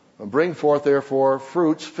 Bring forth, therefore,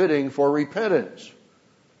 fruits fitting for repentance."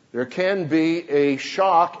 There can be a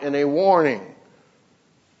shock and a warning.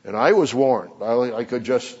 And I was warned.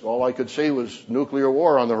 All I could see was nuclear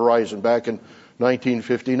war on the horizon back in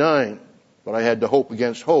 1959. But I had to hope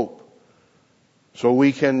against hope. So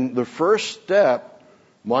the first step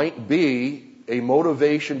might be a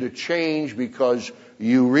motivation to change because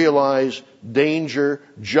you realize danger,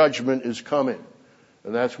 judgment is coming.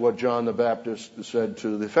 And that's what John the Baptist said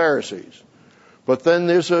to the Pharisees. But then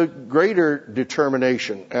there's a greater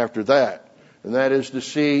determination after that. And that is to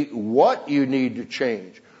see what you need to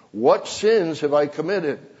change. What sins have I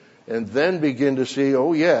committed? And then begin to see,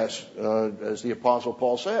 oh yes, as the Apostle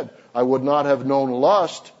Paul said, I would not have known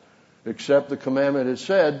lust except the commandment had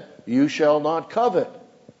said, you shall not covet.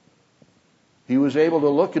 He was able to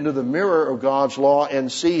look into the mirror of God's law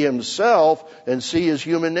and see himself and see his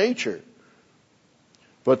human nature.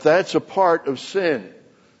 But that's a part of sin.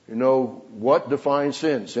 What defines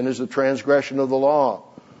sin? Sin is the transgression of the law.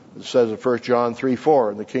 It says in 1 John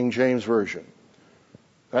 3:4 in the King James Version.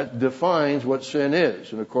 That defines what sin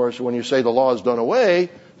is. And of course, when you say the law is done away,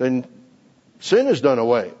 then sin is done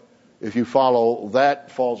away. If you follow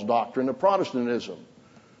that false doctrine of Protestantism.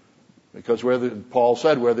 Because Paul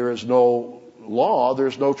said, where there is no law,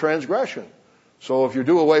 there's no transgression. So if you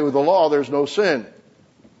do away with the law, there's no sin.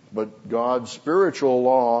 But God's spiritual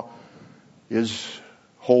law is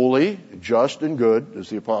holy, just, and good, as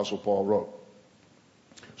the Apostle Paul wrote.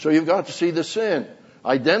 So you've got to see the sin,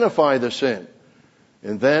 identify the sin.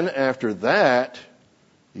 And then after that,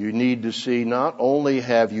 you need to see not only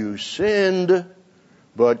have you sinned,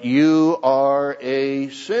 but you are a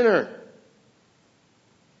sinner.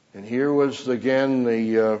 And here was again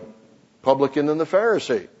the publican and the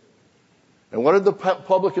Pharisee. And what did the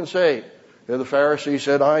publican say? The Pharisee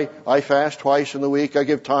said, I fast twice in the week, I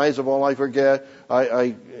give tithes of all I forget,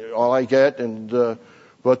 all I get,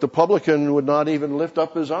 but the publican would not even lift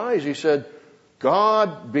up his eyes. He said,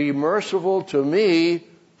 God be merciful to me,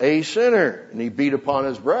 a sinner. And he beat upon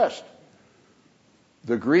his breast.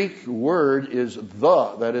 The Greek word is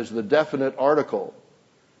that is the definite article.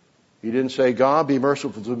 He didn't say, God be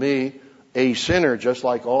merciful to me, a sinner, just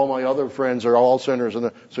like all my other friends are all sinners.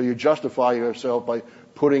 So you justify yourself by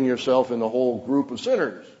putting yourself in the whole group of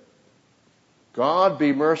sinners. God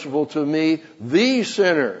be merciful to me, the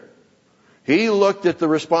sinner. He looked at the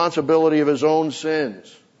responsibility of his own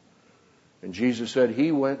sins. And Jesus said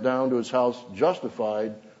he went down to his house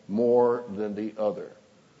justified more than the other.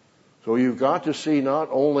 So you've got to see not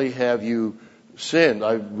only have you sinned.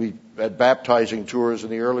 We had baptizing tours in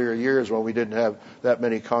the earlier years when we didn't have that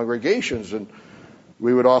many congregations. And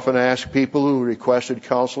we would often ask people who requested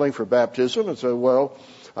counseling for baptism and say,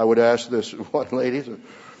 I would ask this one lady,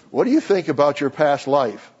 what do you think about your past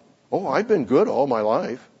life? Oh, I've been good all my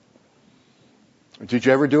life. Did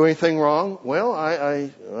you ever do anything wrong? Well,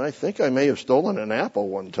 I think I may have stolen an apple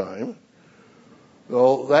one time.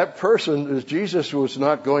 Well, that person, Jesus was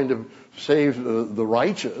not going to save the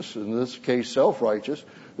righteous, in this case self-righteous.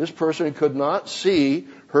 This person could not see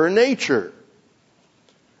her nature.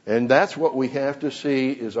 And that's what we have to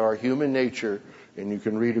see is our human nature. And you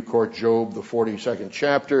can read, of course, Job, the 42nd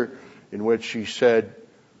chapter, in which he said,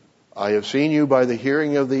 I have seen you by the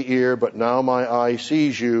hearing of the ear, but now my eye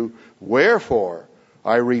sees you. Wherefore,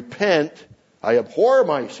 I repent, I abhor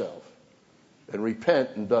myself, and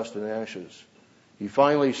repent in dust and ashes. He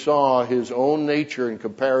finally saw his own nature in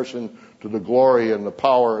comparison to the glory and the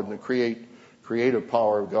power and the creative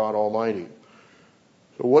power of God Almighty.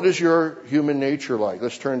 So what is your human nature like?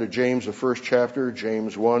 Let's turn to James, the first chapter,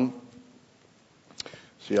 James 1.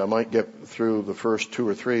 See, I might get through the first 2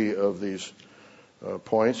 or 3 of these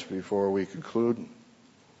points before we conclude.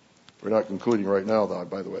 We're not concluding right now, though,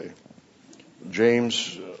 by the way.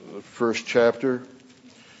 James, the first chapter,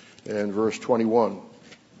 and verse 21.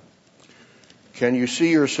 Can you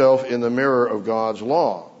see yourself in the mirror of God's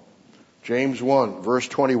law? James 1, verse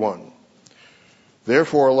 21.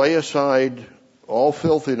 Therefore lay aside all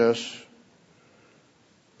filthiness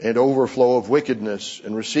and overflow of wickedness,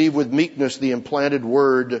 and receive with meekness the implanted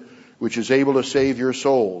word which is able to save your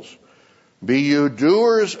souls. Be you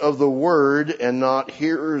doers of the word and not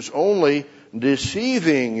hearers only,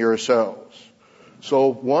 deceiving yourselves.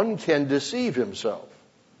 So one can deceive himself.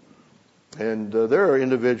 And there are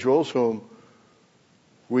individuals whom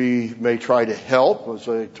we may try to help. As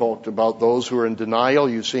I talked about those who are in denial,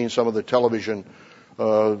 you've seen some of the television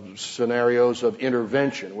scenarios of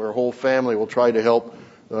intervention where a whole family will try to help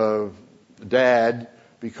dad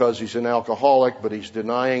because he's an alcoholic, but he's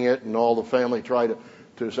denying it, and all the family try to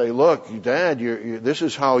say, look, Dad, this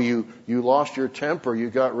is how you lost your temper.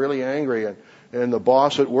 You got really angry, and the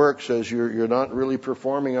boss at work says you're not really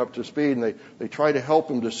performing up to speed, and they try to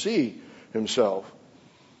help him to see himself.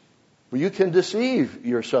 But you can deceive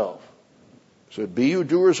yourself. So be you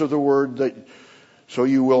doers of the word, so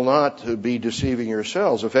you will not be deceiving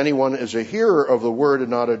yourselves. If anyone is a hearer of the word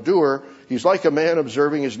and not a doer, he's like a man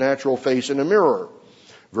observing his natural face in a mirror.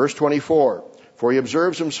 Verse 24. For he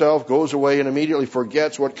observes himself, goes away, and immediately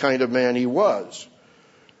forgets what kind of man he was.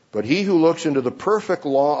 But he who looks into the perfect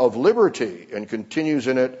law of liberty and continues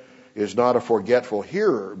in it is not a forgetful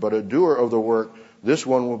hearer, but a doer of the work. This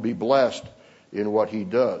one will be blessed in what he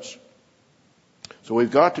does. So we've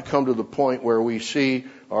got to come to the point where we see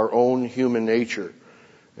our own human nature.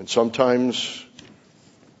 And sometimes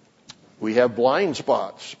we have blind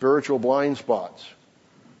spots, spiritual blind spots.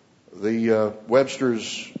 The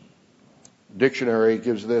Webster's Dictionary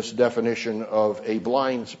gives this definition of a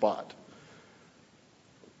blind spot.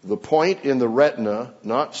 The point in the retina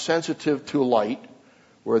not sensitive to light,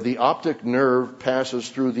 where the optic nerve passes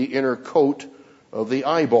through the inner coat of the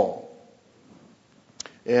eyeball.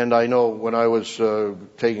 And I know when I was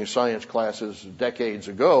taking science classes decades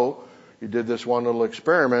ago, you did this one little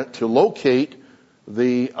experiment to locate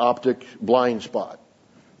the optic blind spot.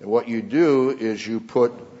 And what you do is you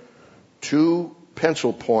put 2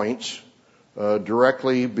 pencil points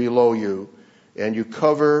directly below you, and you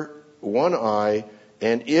cover one eye,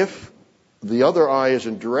 and if the other eye is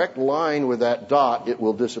in direct line with that dot, it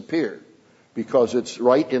will disappear because it's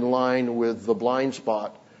right in line with the blind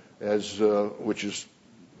spot, which is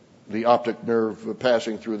the optic nerve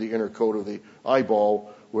passing through the inner coat of the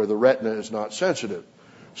eyeball where the retina is not sensitive.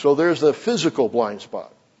 So there's the physical blind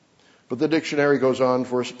spot. But the dictionary goes on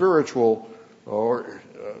for spiritual or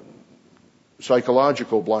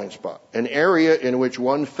psychological blind spot, an area in which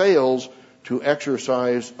one fails to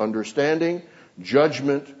exercise understanding,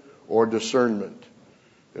 judgment, or discernment.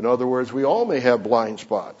 In other words, we all may have blind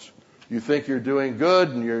spots. You think you're doing good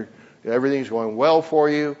and everything's going well for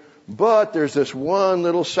you, but there's this one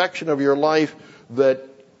little section of your life that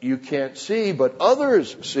you can't see, but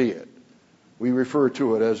others see it. We refer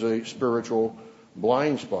to it as a spiritual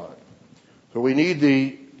blind spot. So we need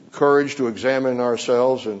the courage to examine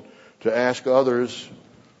ourselves and to ask others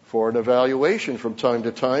for an evaluation from time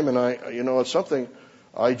to time. And it's something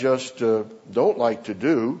I just don't like to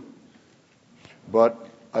do. But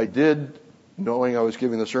I did, knowing I was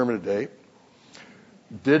giving the sermon today,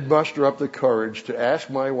 did muster up the courage to ask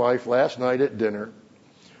my wife last night at dinner,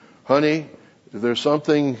 honey, if there's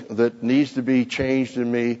something that needs to be changed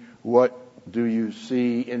in me, what do you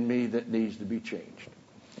see in me that needs to be changed?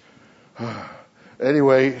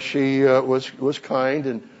 Anyway, she was kind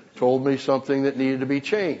and told me something that needed to be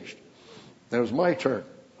changed. It was my turn.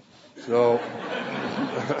 So,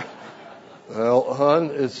 well, hon,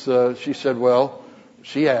 she said,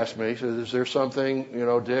 she asked me, she said, is there something,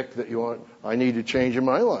 Dick, that you want, I need to change in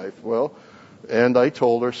my life? Well, and I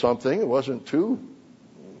told her something. It wasn't too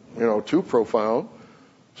profound.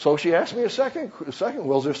 So she asked me a second,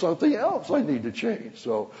 well, is there something else I need to change?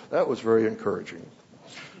 So that was very encouraging.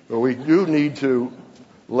 But we do need to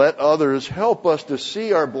let others help us to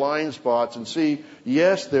see our blind spots and see,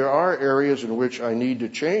 yes, there are areas in which I need to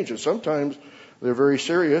change. And sometimes they're very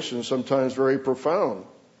serious and sometimes very profound.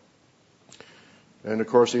 And of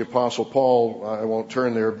course, the Apostle Paul, I won't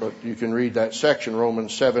turn there, but you can read that section,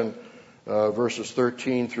 Romans 7, verses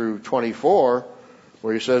 13 through 24,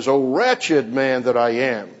 where he says, "O wretched man that I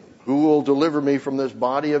am, who will deliver me from this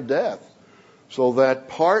body of death?" So that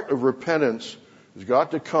part of repentance has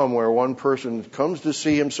got to come where one person comes to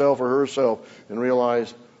see himself or herself and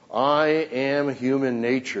realize, I am human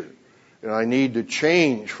nature, and I need to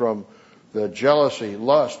change from the jealousy,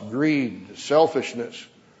 lust, greed, selfishness,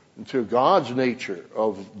 into God's nature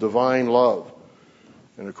of divine love.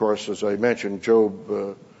 And of course, as I mentioned,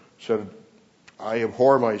 Job said, I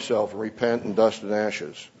abhor myself and repent in dust and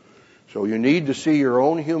ashes. So you need to see your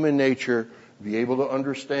own human nature, be able to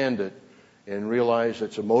understand it, and realize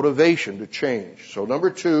it's a motivation to change. So number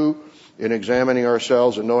 2, in examining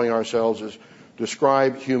ourselves and knowing ourselves, is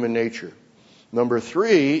describe human nature. Number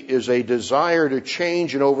 3 is a desire to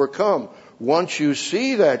change and overcome. once you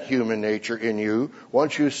see that human nature in you,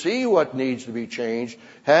 once you see what needs to be changed,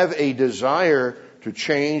 have a desire to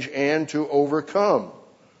change and to overcome.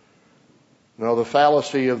 Now, the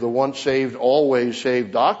fallacy of the once saved, always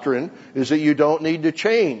saved doctrine is that you don't need to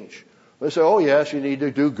change. They say, oh yes, you need to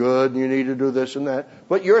do good and you need to do this and that,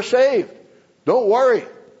 but you're saved. Don't worry.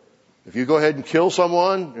 If you go ahead and kill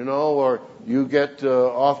someone, or you get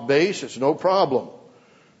off base, it's no problem.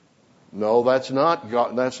 No, that's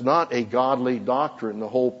not a godly doctrine. The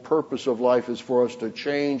whole purpose of life is for us to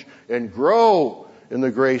change and grow in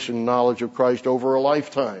the grace and knowledge of Christ over a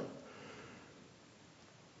lifetime.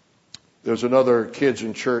 There's another kids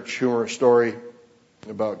in church humorous story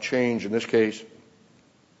about change. In this case,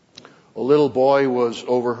 a little boy was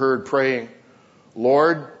overheard praying,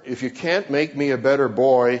 Lord, if you can't make me a better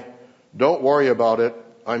boy, don't worry about it.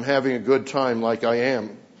 I'm having a good time like I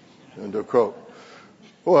am. End of quote.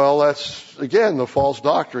 Well, that's, again, the false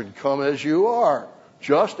doctrine. Come as you are,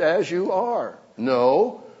 just as you are.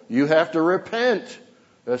 No, you have to repent.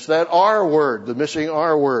 That's that R word, the missing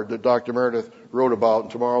R word that Dr. Meredith wrote about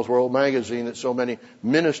in Tomorrow's World magazine that so many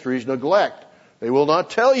ministries neglect. They will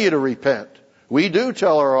not tell you to repent. We do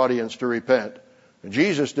tell our audience to repent. And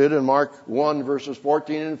Jesus did in Mark 1 verses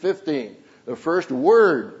 14 and 15. The first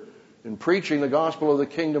word in preaching the gospel of the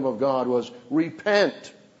kingdom of God was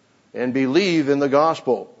repent and believe in the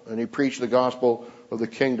gospel. And he preached the gospel of the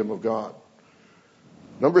kingdom of God.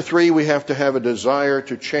 Number 3, we have to have a desire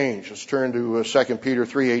to change. Let's turn to 2 Peter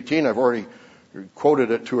 3:18. I've already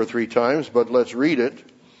quoted it 2 or 3 times, but let's read it.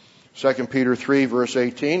 2 Peter 3 verse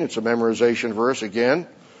 18. It's a memorization verse again.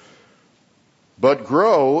 But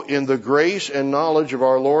grow in the grace and knowledge of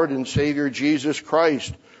our Lord and Savior Jesus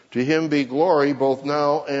Christ. To him be glory both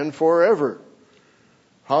now and forever.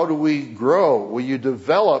 How do we grow? Well, you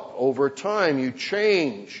develop over time. You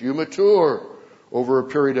change. You mature over a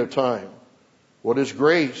period of time. What is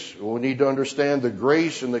grace? Well, we need to understand the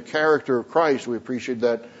grace and the character of Christ. We appreciate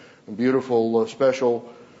that beautiful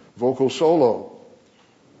special vocal solo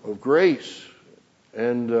of grace.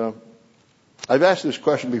 And I've asked this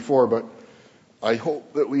question before, but I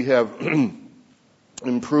hope that we have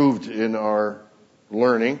improved in our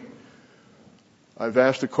learning. I've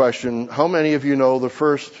asked the question, how many of you know the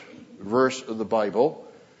first verse of the Bible?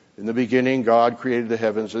 In the beginning, God created the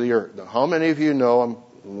heavens and the earth. Now, how many of you know,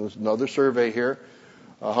 there's another survey here,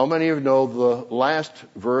 how many of you know the last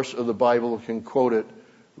verse of the Bible can quote it?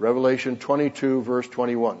 Revelation 22, verse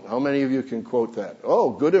 21. How many of you can quote that?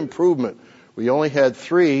 Oh, good improvement. We only had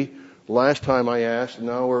 3 last time I asked, and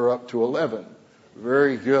now we're up to 11.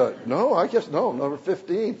 Very good. No, number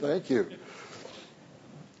 15. Thank you.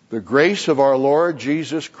 The grace of our Lord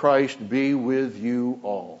Jesus Christ be with you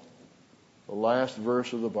all. The last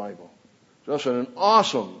verse of the Bible. Just an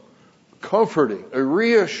awesome, comforting, a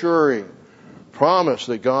reassuring promise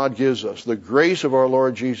that God gives us. The grace of our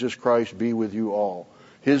Lord Jesus Christ be with you all.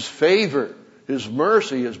 His favor, His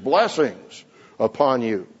mercy, His blessings upon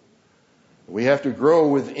you. We have to grow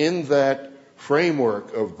within that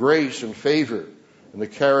framework of grace and favor and the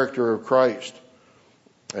character of Christ.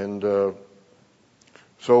 And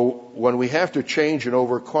so when we have to change and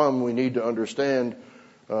overcome, we need to understand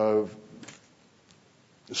 2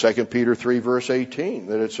 Peter 3 verse 18,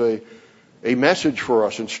 that it's a message for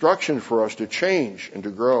us, instruction for us to change and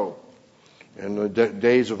to grow. And the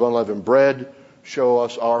days of unleavened bread show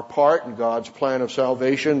us our part in God's plan of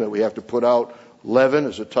salvation, that we have to put out leaven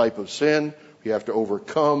as a type of sin. We have to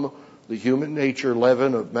overcome the human nature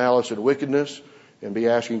leaven of malice and wickedness and be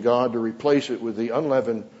asking God to replace it with the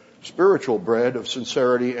unleavened spiritual bread of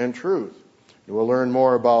sincerity and truth. And we'll learn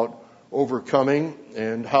more about overcoming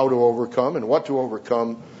and how to overcome and what to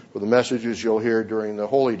overcome with the messages you'll hear during the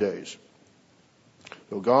holy days.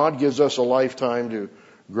 So God gives us a lifetime to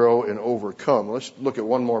grow and overcome. Let's look at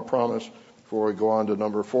one more promise before we go on to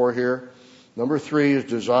number 4 here. Number 3 is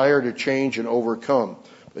desire to change and overcome.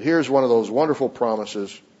 But here's one of those wonderful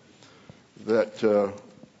promises that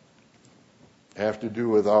have to do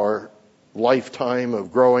with our lifetime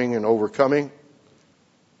of growing and overcoming.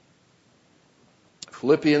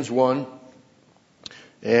 Philippians 1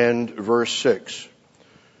 and verse 6.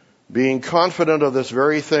 Being confident of this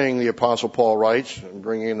very thing, the Apostle Paul writes, and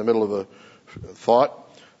bringing in the middle of a thought,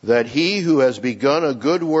 that he who has begun a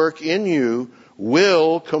good work in you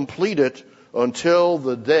will complete it until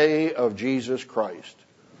the day of Jesus Christ.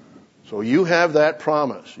 So you have that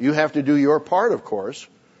promise. You have to do your part, of course,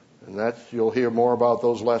 and you'll hear more about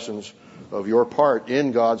those lessons of your part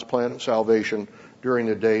in God's plan of salvation during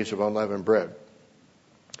the days of unleavened bread.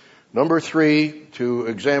 Number 3, to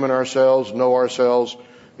examine ourselves, know ourselves,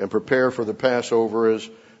 and prepare for the Passover is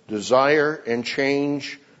desire and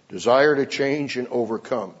change Desire to change and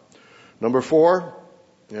overcome. Number 4,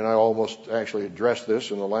 and I almost actually addressed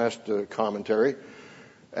this in the last commentary.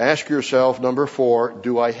 Ask yourself, number 4,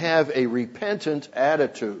 do I have a repentant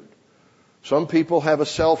attitude? Some people have a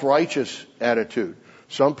self-righteous attitude.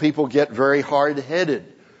 Some people get very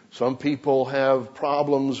hard-headed. Some people have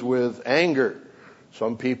problems with anger.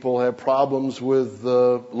 Some people have problems with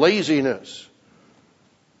laziness.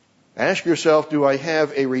 Ask yourself, do I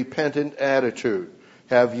have a repentant attitude?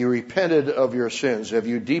 Have you repented of your sins? Have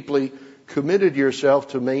you deeply committed yourself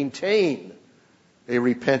to maintain a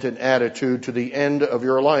repentant attitude to the end of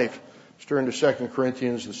your life? Let's turn to 2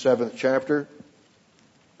 Corinthians, the 7th chapter.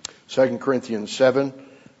 2 Corinthians 7.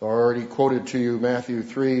 I already quoted to you Matthew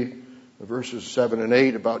 3, verses 7 and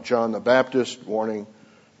 8 about John the Baptist warning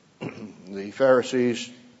the Pharisees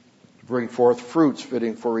to bring forth fruits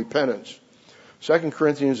fitting for repentance. 2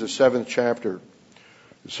 Corinthians, the 7th chapter,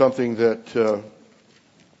 is something that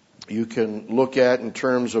you can look at in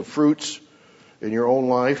terms of fruits in your own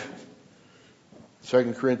life.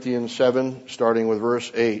 2 Corinthians 7, starting with verse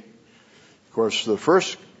 8. Of course, the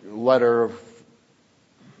first letter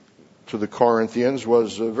to the Corinthians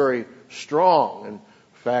was very strong. In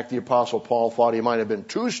fact, the Apostle Paul thought he might have been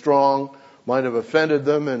too strong, might have offended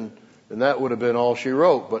them, and that would have been all she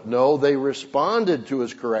wrote. But no, they responded to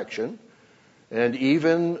his correction. And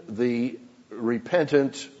even the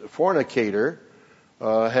repentant fornicator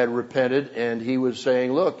had repented, and he was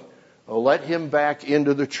saying, look, let him back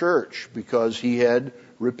into the church because he had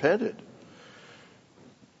repented.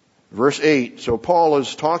 Verse 8. So Paul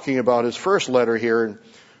is talking about his first letter here in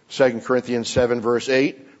 2 Corinthians 7, verse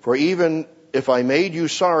 8. For even if I made you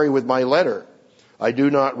sorry with my letter, I do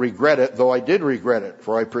not regret it, though I did regret it.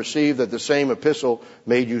 For I perceive that the same epistle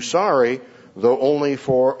made you sorry, though only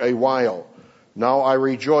for a while. Now I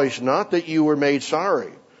rejoice not that you were made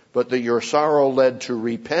sorry, but that your sorrow led to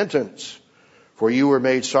repentance. For you were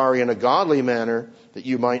made sorry in a godly manner, that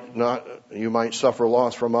you might suffer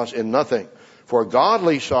loss from us in nothing. For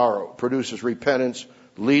godly sorrow produces repentance,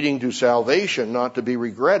 leading to salvation, not to be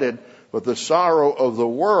regretted, but the sorrow of the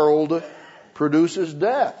world produces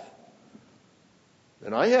death.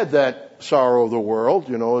 And I had that sorrow of the world,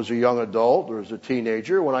 as a young adult or as a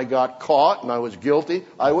teenager. When I got caught and I was guilty,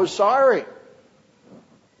 I was sorry.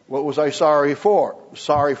 What was I sorry for?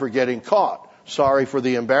 Sorry for getting caught. Sorry for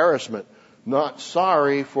the embarrassment. Not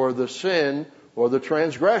sorry for the sin or the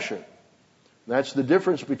transgression. That's the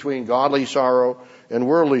difference between godly sorrow and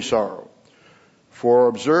worldly sorrow. For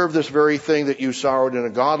observe this very thing, that you sorrowed in a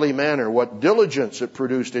godly manner, what diligence it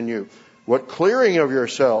produced in you, what clearing of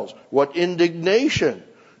yourselves, what indignation.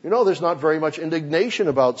 There's not very much indignation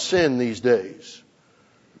about sin these days.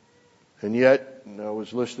 And yet, I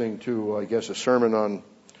was listening to, a sermon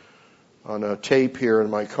on a tape here in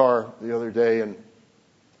my car the other day, and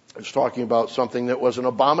I was talking about something that was an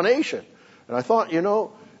abomination. And I thought,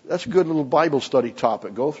 that's a good little Bible study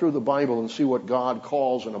topic. Go through the Bible and see what God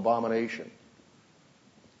calls an abomination.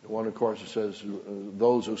 One, of course, it says,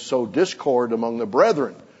 those who sow discord among the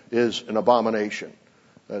brethren is an abomination.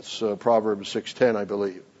 That's Proverbs 6:10, I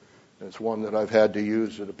believe. And it's one that I've had to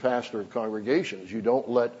use as a pastor of congregations. You don't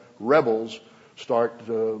let rebels start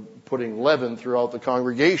putting leaven throughout the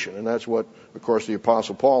congregation. And that's what, of course, the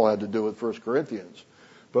Apostle Paul had to do with 1 Corinthians.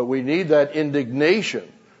 But we need that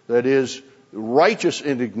indignation, that is righteous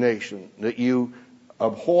indignation, that you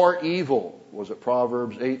abhor evil. Was it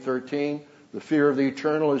Proverbs 8:13? The fear of the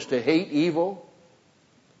eternal is to hate evil.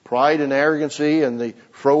 Pride and arrogancy and the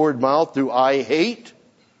froward mouth do I hate.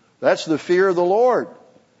 That's the fear of the Lord.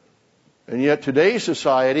 And yet today's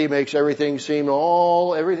society makes everything seem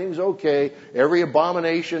everything's okay. Every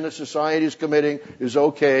abomination that society is committing is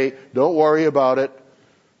okay. Don't worry about it.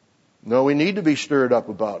 No, we need to be stirred up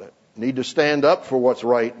about it. Need to stand up for what's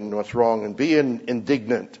right and what's wrong and be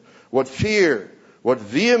indignant. What fear, what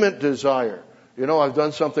vehement desire. I've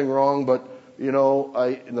done something wrong, but,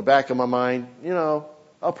 in the back of my mind,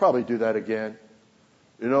 I'll probably do that again.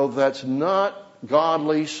 That's not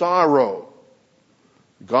godly sorrow.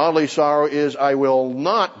 Godly sorrow is, I will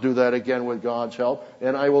not do that again with God's help,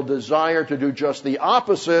 and I will desire to do just the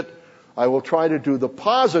opposite. I will try to do the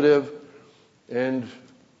positive and,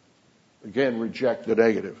 again, reject the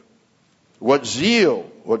negative. What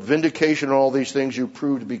zeal, what vindication, all these things you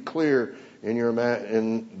prove to be clear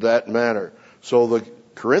in that manner. So the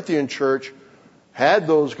Corinthian church had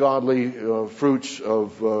those godly fruits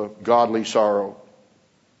of godly sorrow.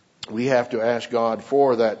 We have to ask God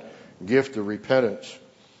for that gift of repentance.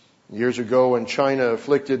 Years ago, when China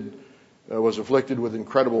was afflicted with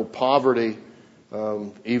incredible poverty,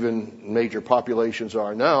 even major populations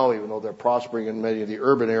are now, even though they're prospering in many of the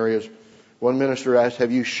urban areas, One minister asked,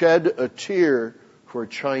 have you shed a tear for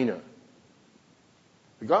China?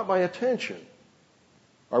 It got my attention.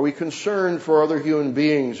 Are we concerned for other human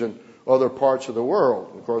beings in other parts of the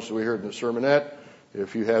world? Of course, we heard in the sermonette,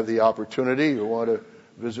 if you have the opportunity, you want to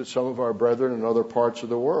visit some of our brethren in other parts of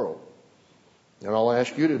the world. And I'll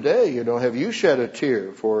ask you today, have you shed a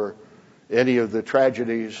tear for any of the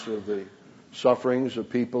tragedies of the sufferings of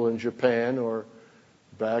people in Japan or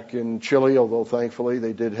back in Chile, although thankfully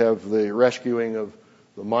they did have the rescuing of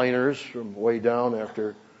the miners from way down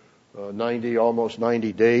after almost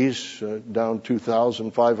 90 days, down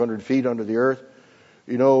 2,500 feet under the earth.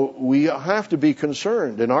 We have to be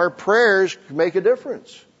concerned, and our prayers make a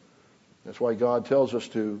difference. That's why God tells us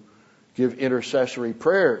to give intercessory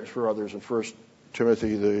prayers for others in 1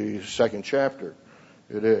 Timothy, the 2nd chapter.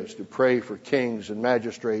 It is to pray for kings and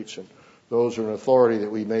magistrates and those who are in authority,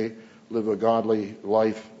 that we may live a godly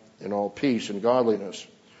life in all peace and godliness.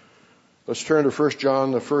 Let's turn to 1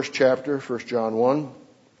 John, the 1st chapter, 1 John 1.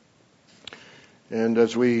 And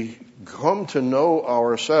as we come to know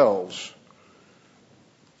ourselves,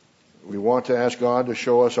 we want to ask God to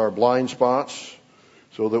show us our blind spots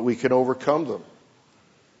so that we can overcome them.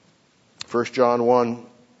 1 John 1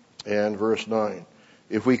 and verse 9.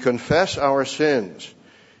 If we confess our sins,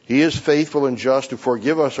 He is faithful and just to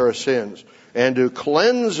forgive us our sins and to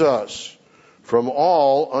cleanse us from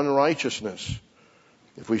all unrighteousness.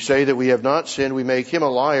 If we say that we have not sinned, we make Him a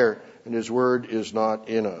liar, and His word is not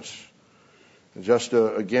in us. And just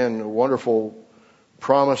again, wonderful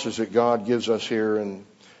promises that God gives us here in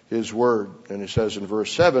His word. And it says in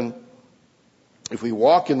verse 7, if we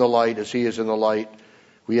walk in the light as He is in the light,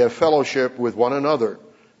 we have fellowship with one another,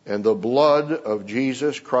 and the blood of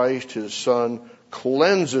Jesus Christ, His Son,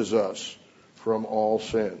 cleanses us from all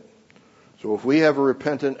sin. So if we have a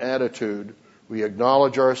repentant attitude, we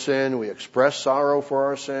acknowledge our sin, we express sorrow for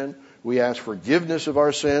our sin, we ask forgiveness of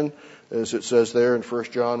our sin, as it says there in 1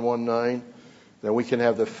 John 1:9, then we can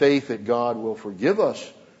have the faith that God will forgive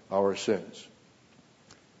us our sins.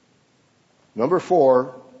 Number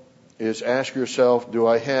 4 is ask yourself, do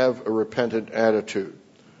I have a repentant attitude?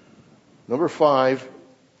 Number 5,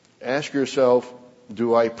 ask yourself,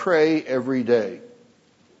 do I pray every day?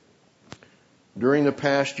 During the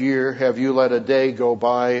past year, have you let a day go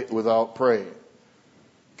by without praying?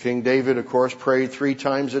 King David, of course, prayed 3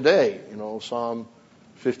 times a day. Psalm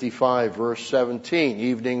 55, verse 17,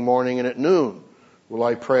 evening, morning, and at noon will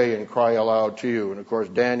I pray and cry aloud to you. And of course,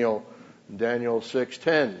 Daniel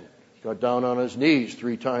 6:10, got down on his knees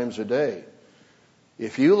 3 times a day.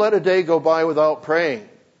 If you let a day go by without praying,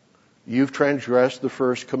 you've transgressed the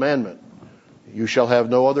first commandment. You shall have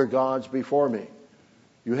no other gods before me.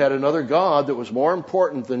 You had another God that was more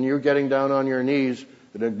important than you getting down on your knees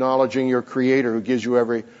and acknowledging your Creator who gives you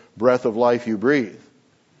every breath of life you breathe.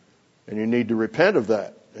 And you need to repent of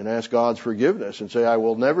that and ask God's forgiveness and say, I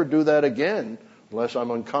will never do that again unless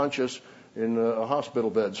I'm unconscious in a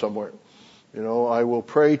hospital bed somewhere. I will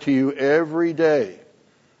pray to you every day.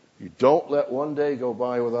 You don't let one day go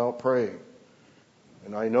by without praying.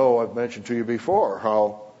 And I know I've mentioned to you before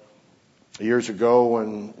how years ago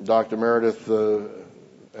when Dr. Meredith,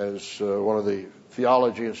 as one of the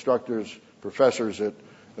theology professors at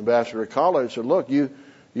Ambassador College, said, look, you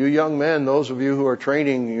young men, those of you who are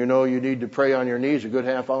training, you need to pray on your knees a good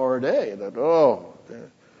half hour a day. And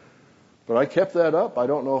but I kept that up. I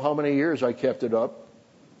don't know how many years I kept it up.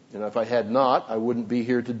 And if I had not, I wouldn't be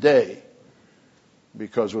here today.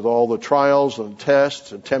 Because with all the trials and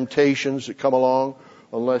tests and temptations that come along,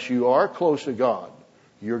 unless you are close to God,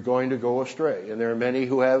 you're going to go astray. And there are many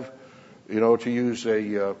who have, to use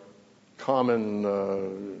a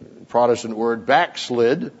common Protestant word,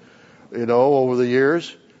 backslid, over the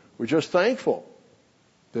years. We're just thankful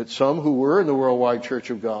that some who were in the Worldwide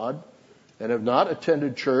Church of God and have not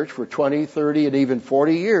attended church for 20, 30, and even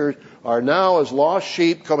 40 years are now as lost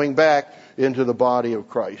sheep coming back into the body of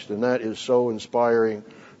Christ. And that is so inspiring,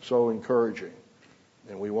 so encouraging.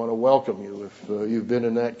 And we want to welcome you if you've been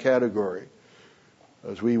in that category.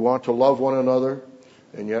 As we want to love one another,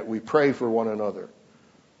 and yet we pray for one another.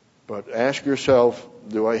 But ask yourself,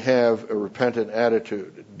 do I have a repentant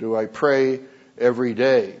attitude? Do I pray every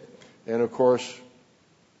day? And of course,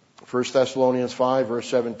 1 Thessalonians 5, verse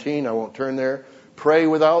 17, I won't turn there. Pray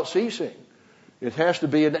without ceasing. It has to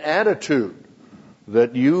be an attitude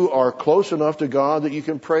that you are close enough to God that you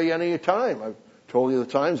can pray any time. I've told you the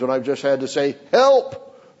times when I've just had to say,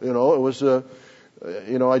 help! It was,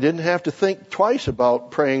 I didn't have to think twice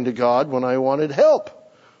about praying to God when I wanted help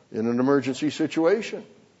in an emergency situation.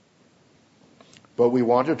 But we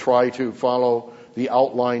want to try to follow the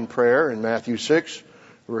outline prayer in Matthew 6,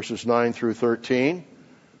 verses 9 through 13.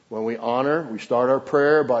 When we start our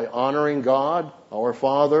prayer by honoring God, our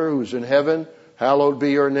Father who's in heaven, hallowed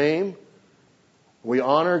be your name. We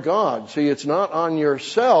honor God. See, it's not on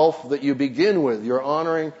yourself that you begin with. You're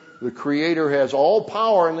honoring the Creator who has all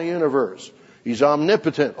power in the universe. He's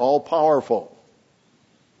omnipotent, all-powerful,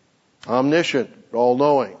 omniscient,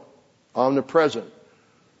 all-knowing, omnipresent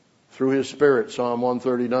through His Spirit, Psalm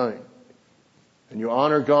 139. And you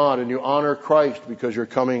honor God and you honor Christ because you're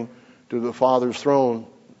coming to the Father's throne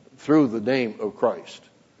through the name of Christ.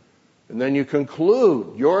 And then you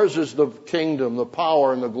conclude, yours is the kingdom, the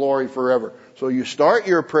power, and the glory forever. So you start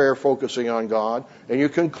your prayer focusing on God, and you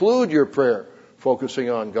conclude your prayer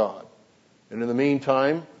focusing on God. And in the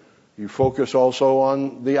meantime, you focus also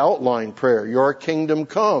on the outline prayer, your kingdom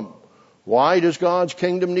come. Why does God's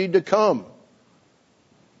kingdom need to come?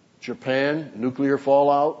 Japan, nuclear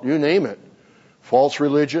fallout, you name it. False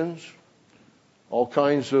religions, all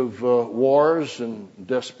kinds of wars and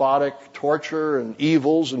despotic torture and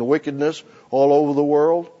evils and wickedness all over the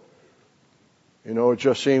world. You know, it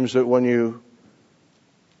just seems that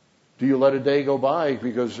do you let a day go by?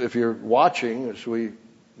 Because if you're watching, as we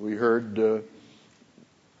heard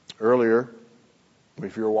earlier,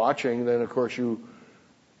 if you're watching, then of course you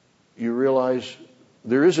realize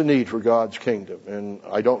there is a need for God's kingdom. And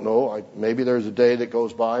I don't know, maybe there's a day that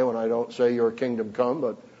goes by when I don't say your kingdom come,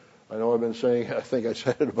 but I know I've been saying, I think I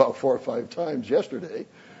said it about 4 or 5 times yesterday,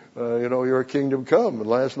 your kingdom come, and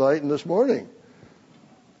last night and this morning.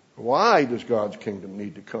 Why does God's kingdom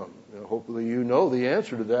need to come? Hopefully you know the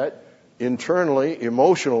answer to that internally,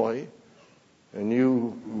 emotionally, and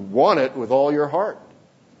you want it with all your heart.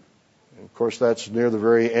 And of course, that's near the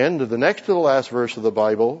very end of the next to the last verse of the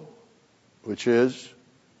Bible, which is,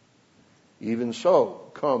 even so,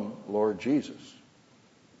 come, Lord Jesus.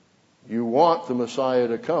 You want the Messiah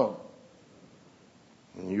to come.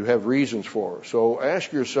 And you have reasons for it. So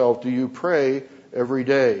ask yourself, do you pray every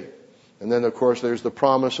day? And then, of course, there's the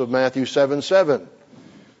promise of Matthew 7:7.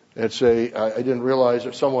 I didn't realize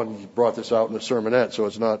that someone brought this out in the sermonette, so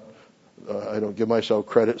it's not, I don't give myself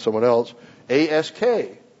credit, someone else. ASK.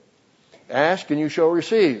 Ask and you shall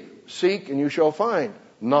receive. Seek and you shall find.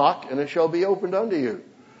 Knock and it shall be opened unto you.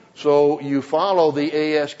 So you follow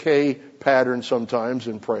the ASK pattern sometimes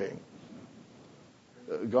in praying.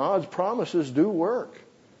 God's promises do work.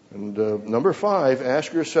 And number 5,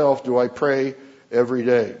 ask yourself, do I pray every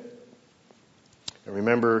day? And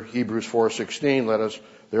remember Hebrews 4:16, let us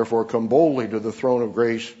therefore come boldly to the throne of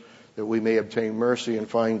grace that we may obtain mercy and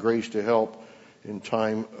find grace to help in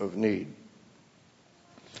time of need.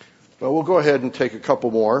 Well, we'll go ahead and take a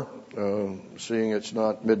couple more, seeing it's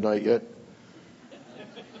not midnight yet.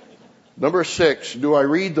 Number 6, do I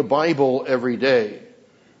read the Bible every day?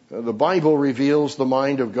 The Bible reveals the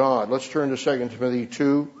mind of God. Let's turn to 2 Timothy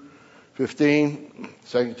 2:15.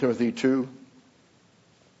 2 Timothy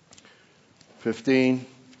 2:15.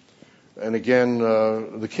 And again,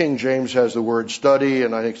 the King James has the word study,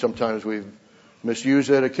 and I think sometimes we've misused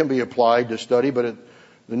it. It can be applied to study, but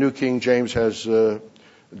the New King James has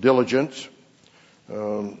diligence.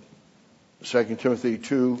 2 Timothy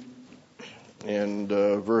 2 and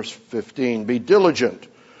verse 15. Be diligent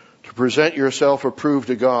to present yourself approved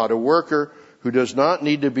to God, a worker who does not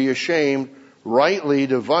need to be ashamed, rightly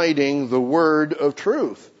dividing the word of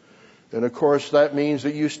truth. And of course that means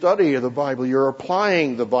that you study the Bible, you're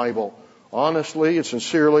applying the Bible honestly and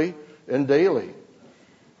sincerely and daily.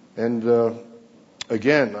 And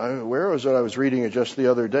again, where was it? I was reading it just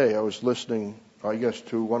the other day. I was listening, I guess,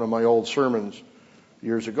 to one of my old sermons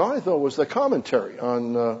years ago. I thought it was the commentary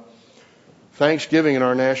on Thanksgiving and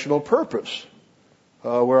our national purpose.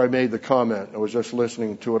 Where I made the comment. I was just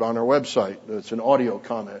listening to it on our website. It's an audio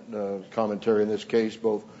commentary in this case,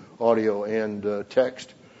 both audio and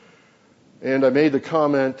text. And I made the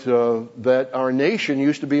comment that our nation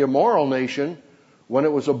used to be a moral nation when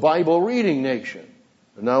it was a Bible reading nation.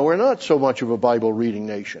 And now we're not so much of a Bible reading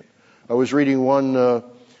nation. I was reading one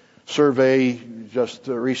survey just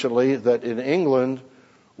recently that in England,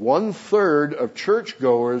 1/3 of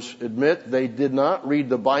churchgoers admit they did not read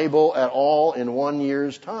the Bible at all in 1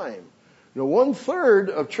 year's time. 1/3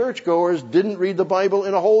 of churchgoers didn't read the Bible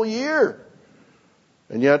in a whole year.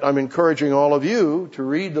 And yet I'm encouraging all of you to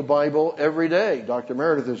read the Bible every day. Dr.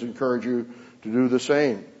 Meredith has encouraged you to do the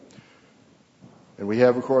same. And we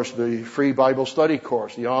have, of course, the free Bible study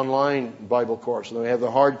course, the online Bible course, and then we have the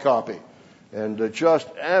hard copy. And just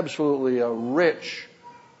absolutely a rich,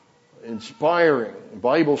 inspiring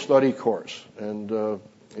Bible study course. And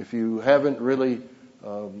if you haven't really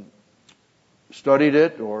studied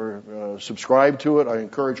it or subscribed to it, I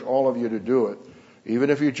encourage all of you to do it. Even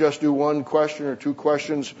if you just do one question or two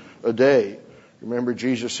questions a day, Remember,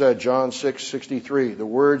 Jesus said, John 6:63, the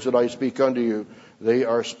words that I speak unto you, they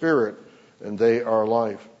are spirit and they are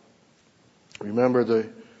life. Remember the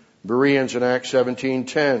Bereans in Acts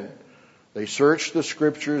 17:10. They searched the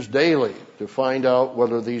scriptures daily to find out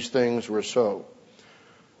whether these things were so.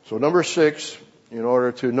 So number 6, in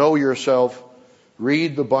order to know yourself,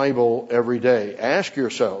 read the Bible every day. Ask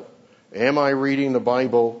yourself, am I reading the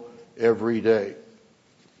Bible every day?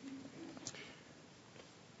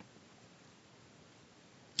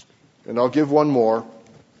 And I'll give one more.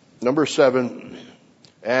 Number 7,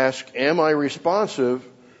 ask, am I responsive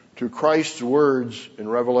to Christ's words in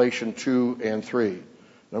Revelation 2 and 3?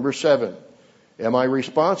 Number 7, am I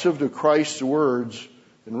responsive to Christ's words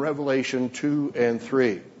in Revelation 2 and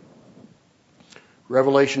 3?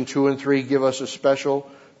 Revelation 2 and 3 give us a special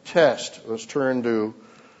test. Let's turn to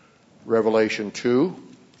Revelation 2.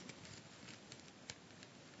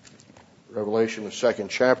 Revelation, the 2nd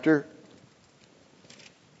chapter.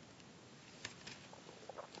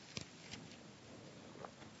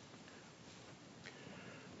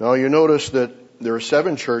 Now you notice that there are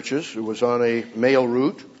 7 churches. It was on a mail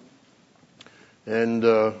route. And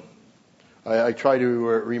I try to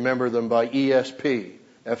remember them by ESP.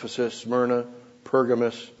 Ephesus, Smyrna,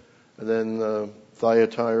 Pergamos, and then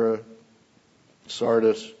Thyatira,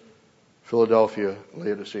 Sardis, Philadelphia,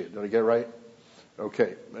 Laodicea. Did I get it right?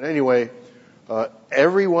 Okay. But anyway,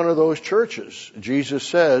 every one of those churches, Jesus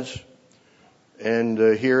says, and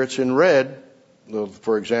here it's in red,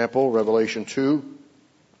 for example, Revelation 2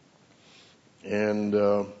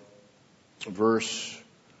 and verse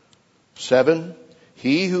 7,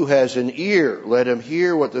 he who has an ear, let him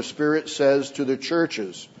hear what the Spirit says to the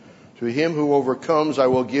churches. To him who overcomes, I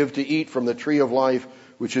will give to eat from the tree of life,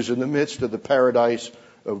 which is in the midst of the paradise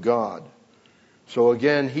of God. So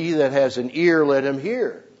again, he that has an ear, let him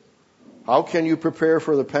hear. How can you prepare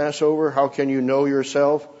for the Passover? How can you know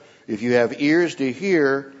yourself? If you have ears to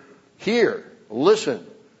hear, listen,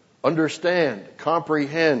 understand,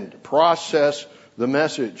 comprehend, process the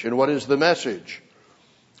message. And what is the message?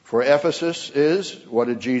 For Ephesus is, what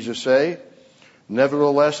did Jesus say?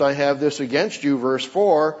 Nevertheless, I have this against you, verse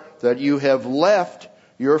 4, that you have left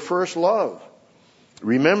your first love.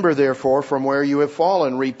 Remember, therefore, from where you have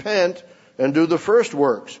fallen, repent and do the first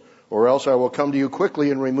works, or else I will come to you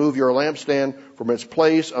quickly and remove your lampstand from its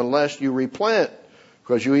place unless you repent,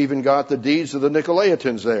 because you even got the deeds of the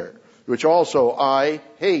Nicolaitans there, which also I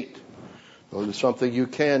hate. Well, it's something you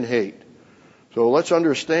can hate. So let's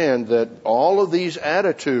understand that all of these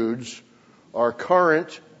attitudes are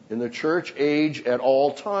current in the church age at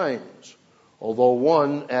all times, although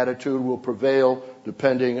one attitude will prevail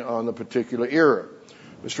depending on the particular era.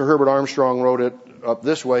 Mr. Herbert Armstrong wrote it up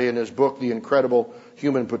this way in his book, The Incredible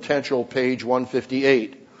Human Potential, page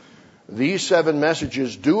 158. These 7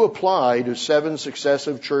 messages do apply to 7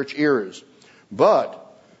 successive church eras,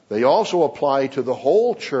 but they also apply to the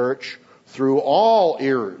whole church through all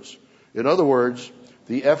eras. In other words,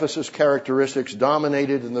 the Ephesus characteristics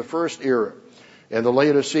dominated in the first era, and the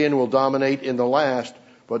Laodicean will dominate in the last,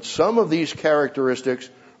 but some of these characteristics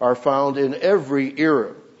are found in every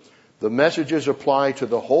era. The messages apply to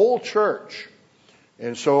the whole church,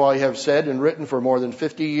 and so I have said and written for more than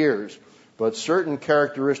 50 years, but certain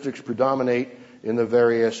characteristics predominate in the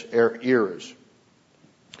various eras.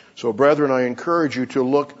 So, brethren, I encourage you to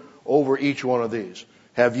look over each one of these.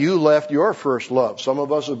 Have you left your first love? Some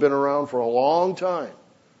of us have been around for a long time,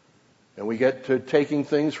 and we get to taking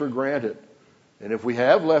things for granted. And if we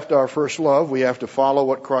have left our first love, we have to follow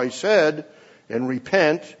what Christ said and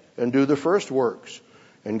repent and do the first works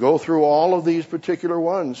and go through all of these particular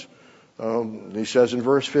ones. He says in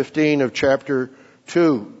verse 15 of chapter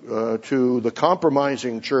 2, to the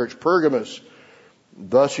compromising church, Pergamos,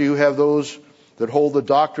 thus you have those that hold the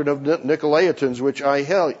doctrine of Nicolaitans, which I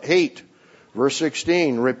hate. Verse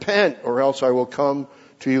 16, repent, or else I will come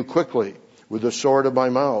to you quickly with the sword of my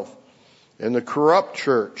mouth. And the corrupt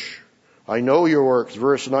church, I know your works.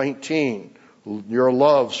 Verse 19, your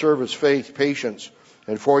love, service, faith, patience,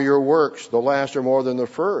 and for your works, the last are more than the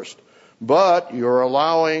first. But you're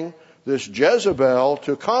allowing this Jezebel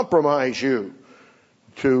to compromise you,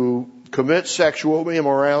 to commit sexual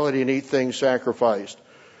immorality and eat things sacrificed.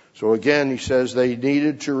 So again, he says they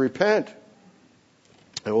needed to repent.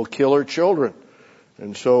 It will kill her children.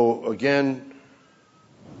 And so again,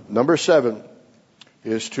 number 7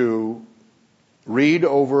 is to read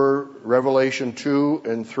over Revelation 2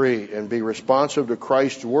 and 3 and be responsive to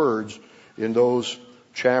Christ's words in those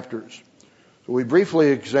chapters. So we briefly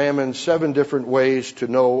examined 7 different ways to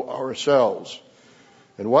know ourselves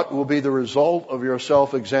and what will be the result of your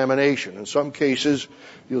self-examination. In some cases,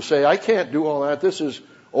 you'll say, I can't do all that. This is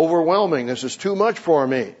overwhelming. This is too much for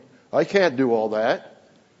me. I can't do all that.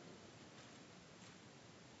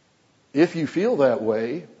 If you feel that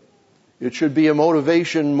way, it should be a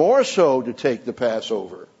motivation more so to take the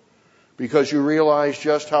Passover, because you realize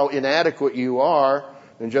just how inadequate you are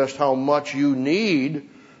and just how much you need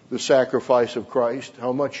the sacrifice of Christ,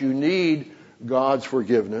 how much you need God's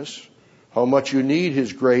forgiveness, how much you need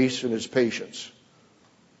His grace and His patience.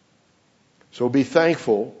 So be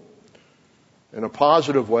thankful in a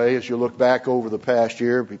positive way as you look back over the past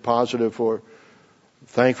year. Be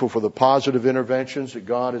thankful for the positive interventions that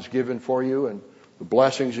God has given for you and the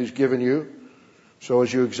blessings He's given you. So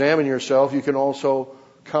as you examine yourself, you can also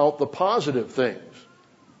count the positive things.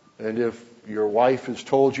 And if your wife has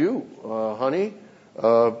told you, honey,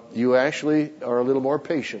 you actually are a little more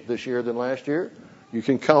patient this year than last year, you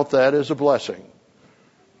can count that as a blessing.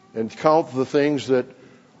 And count the things that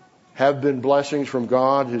have been blessings from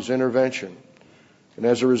God, His intervention. And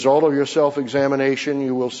as a result of your self-examination,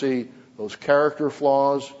 you will see those character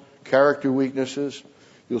flaws, character weaknesses.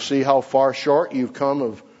 You'll see how far short you've come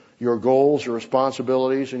of your goals, your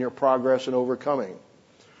responsibilities, and your progress in overcoming.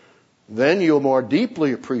 Then you'll more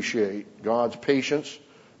deeply appreciate God's patience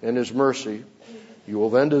and His mercy. You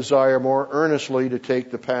will then desire more earnestly to take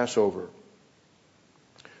the Passover.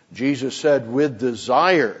 Jesus said, with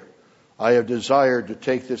desire, I have desired to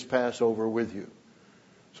take this Passover with you.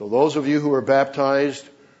 So those of you who are baptized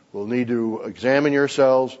will need to examine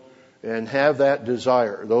yourselves and have that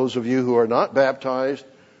desire. Those of you who are not baptized,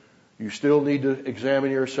 you still need to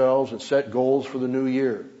examine yourselves and set goals for the new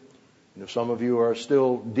year. And if some of you are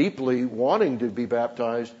still deeply wanting to be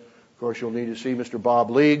baptized, of course you'll need to see Mr. Bob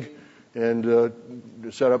League and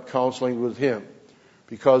set up counseling with him.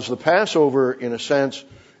 Because the Passover, in a sense,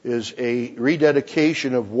 is a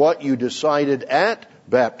rededication of what you decided at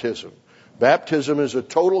baptism. Baptism is a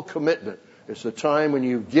total commitment. It's the time when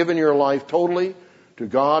you've given your life totally to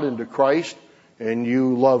God and to Christ, and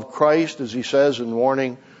you love Christ, as He says in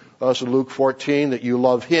warning us in Luke 14, that you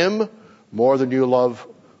love Him more than you love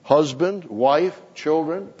husband, wife,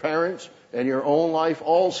 children, parents, and your own life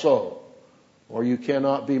also, or you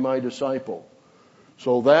cannot be my disciple.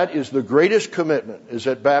 So that is the greatest commitment, is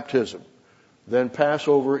at baptism. Then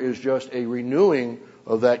Passover is just a renewing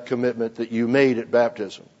of that commitment that you made at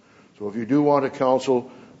baptism. So if you do want to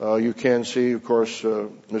counsel, you can see, of course,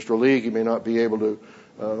 Mr. League. He may not be able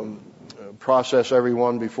to process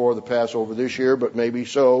everyone before the Passover this year, but maybe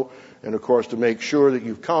so. And of course, to make sure that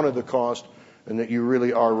you've counted the cost and that you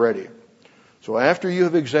really are ready. So after you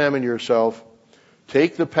have examined yourself,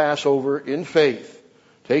 take the Passover in faith.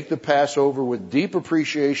 Take the Passover with deep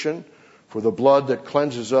appreciation for the blood that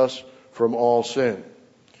cleanses us from all sin.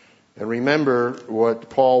 And remember what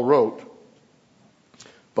Paul wrote.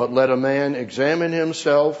 But let a man examine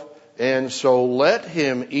himself, and so let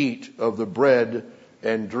him eat of the bread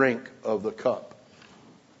and drink of the cup.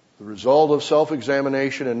 The result of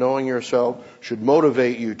self-examination and knowing yourself should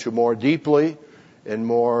motivate you to more deeply and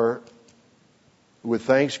more with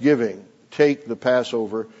thanksgiving take the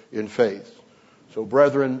Passover in faith. So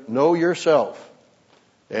brethren, know yourself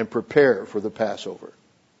and prepare for the Passover.